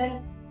totally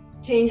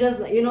changes,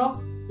 you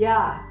know.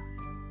 Yeah.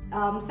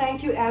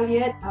 Thank you,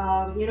 Elliot.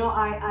 You know,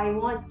 I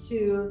want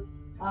to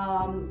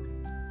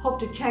hope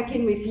to check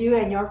in with you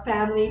and your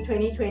family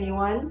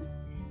 2021,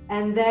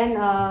 and then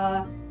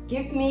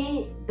give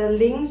me the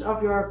links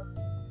of your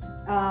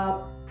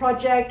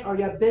project or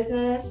your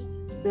business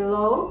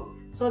below,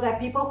 so that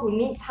people who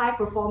need high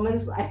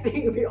performance, I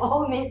think we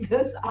all need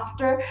this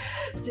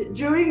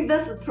during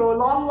this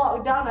prolonged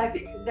lockdown. I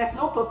think there's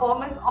no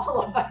performance,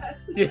 all of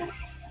us. Yeah.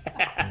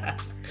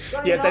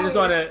 So, yes, I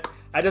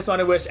just want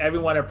to wish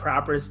everyone a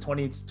prosperous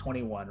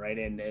 2021, right?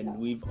 And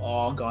we've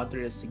all gone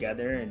through this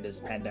together, and this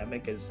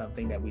pandemic is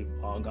something that we've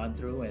all gone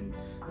through. And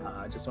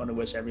I just want to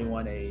wish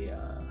everyone a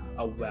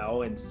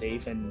well and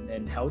safe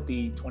and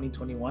healthy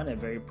 2021, a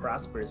very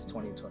prosperous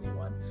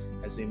 2021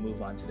 as we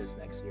move on to this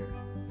next year.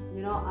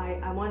 You know,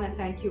 I want to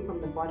thank you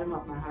from the bottom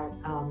of my heart.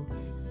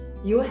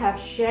 You have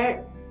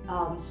shared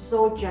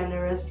so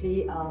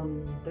generously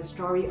the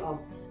story of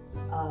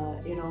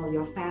you know,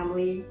 your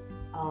family.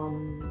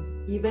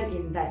 Even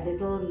in that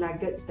little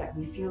nuggets that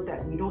we feel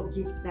that we don't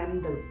give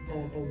them the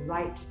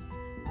right,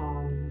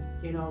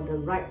 you know, the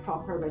right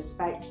proper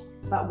respect,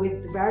 but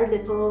with very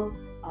little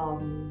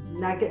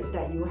nuggets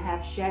that you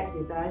have shared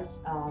with us,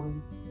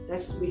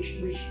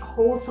 which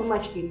holds so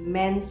much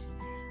immense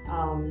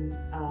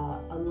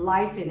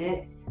life in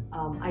it.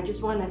 I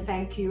just want to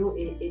thank you.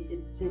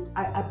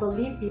 I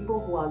believe people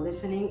who are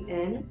listening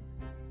in,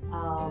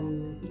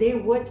 they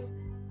would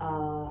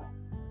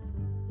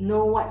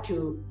know what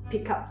to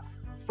pick up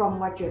from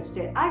what you have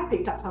said. I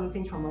picked up some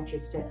things from what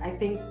you've said. I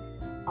think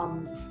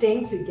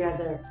staying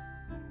together,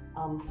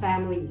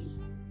 families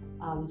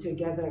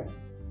together,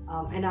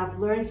 and I've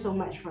learned so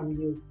much from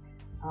you.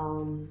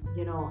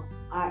 You know,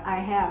 I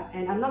have,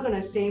 and I'm not going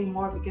to say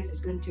more because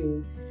it's going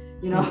to,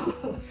 you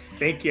know.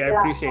 Thank you. I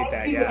appreciate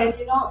that. You. Yeah. And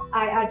you know,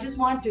 I just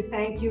want to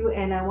thank you,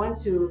 and I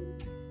want to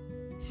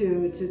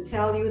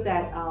tell you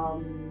that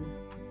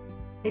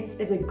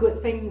it's a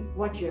good thing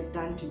what you have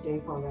done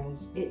today for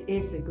us. It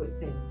is a good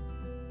thing.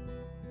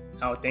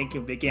 Oh, thank you,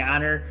 Vicky. I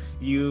honor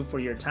you for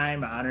your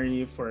time. I honor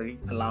you for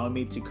allowing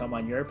me to come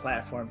on your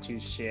platform to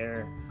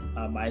share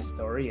my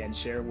story and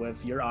share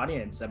with your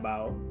audience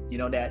about, you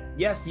know, that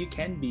yes, you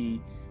can be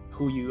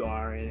who you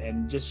are,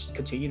 and just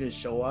continue to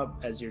show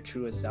up as your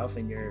truest self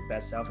and your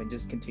best self, and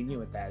just continue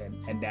with that,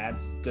 and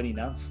that's good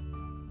enough.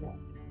 Yeah.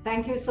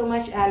 Thank you so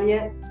much,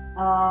 Elliot.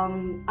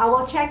 I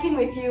will check in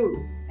with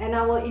you, and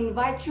I will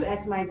invite you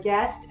as my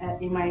guest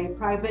in my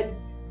private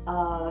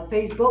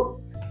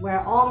Facebook, where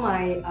all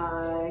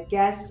my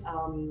guests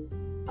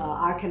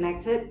are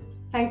connected.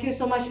 Thank you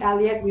so much,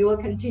 Elliot. We will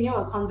continue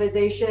our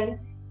conversation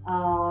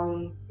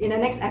in the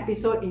next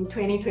episode in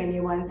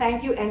 2021.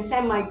 Thank you, and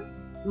send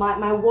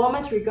my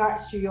warmest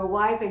regards to your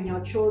wife and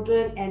your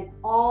children, and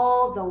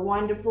all the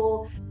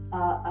wonderful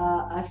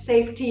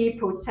safety,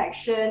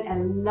 protection,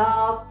 and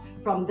love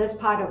from this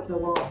part of the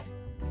world.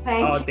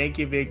 Thank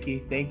you,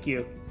 Vicky. Thank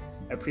you.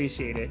 I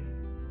appreciate it.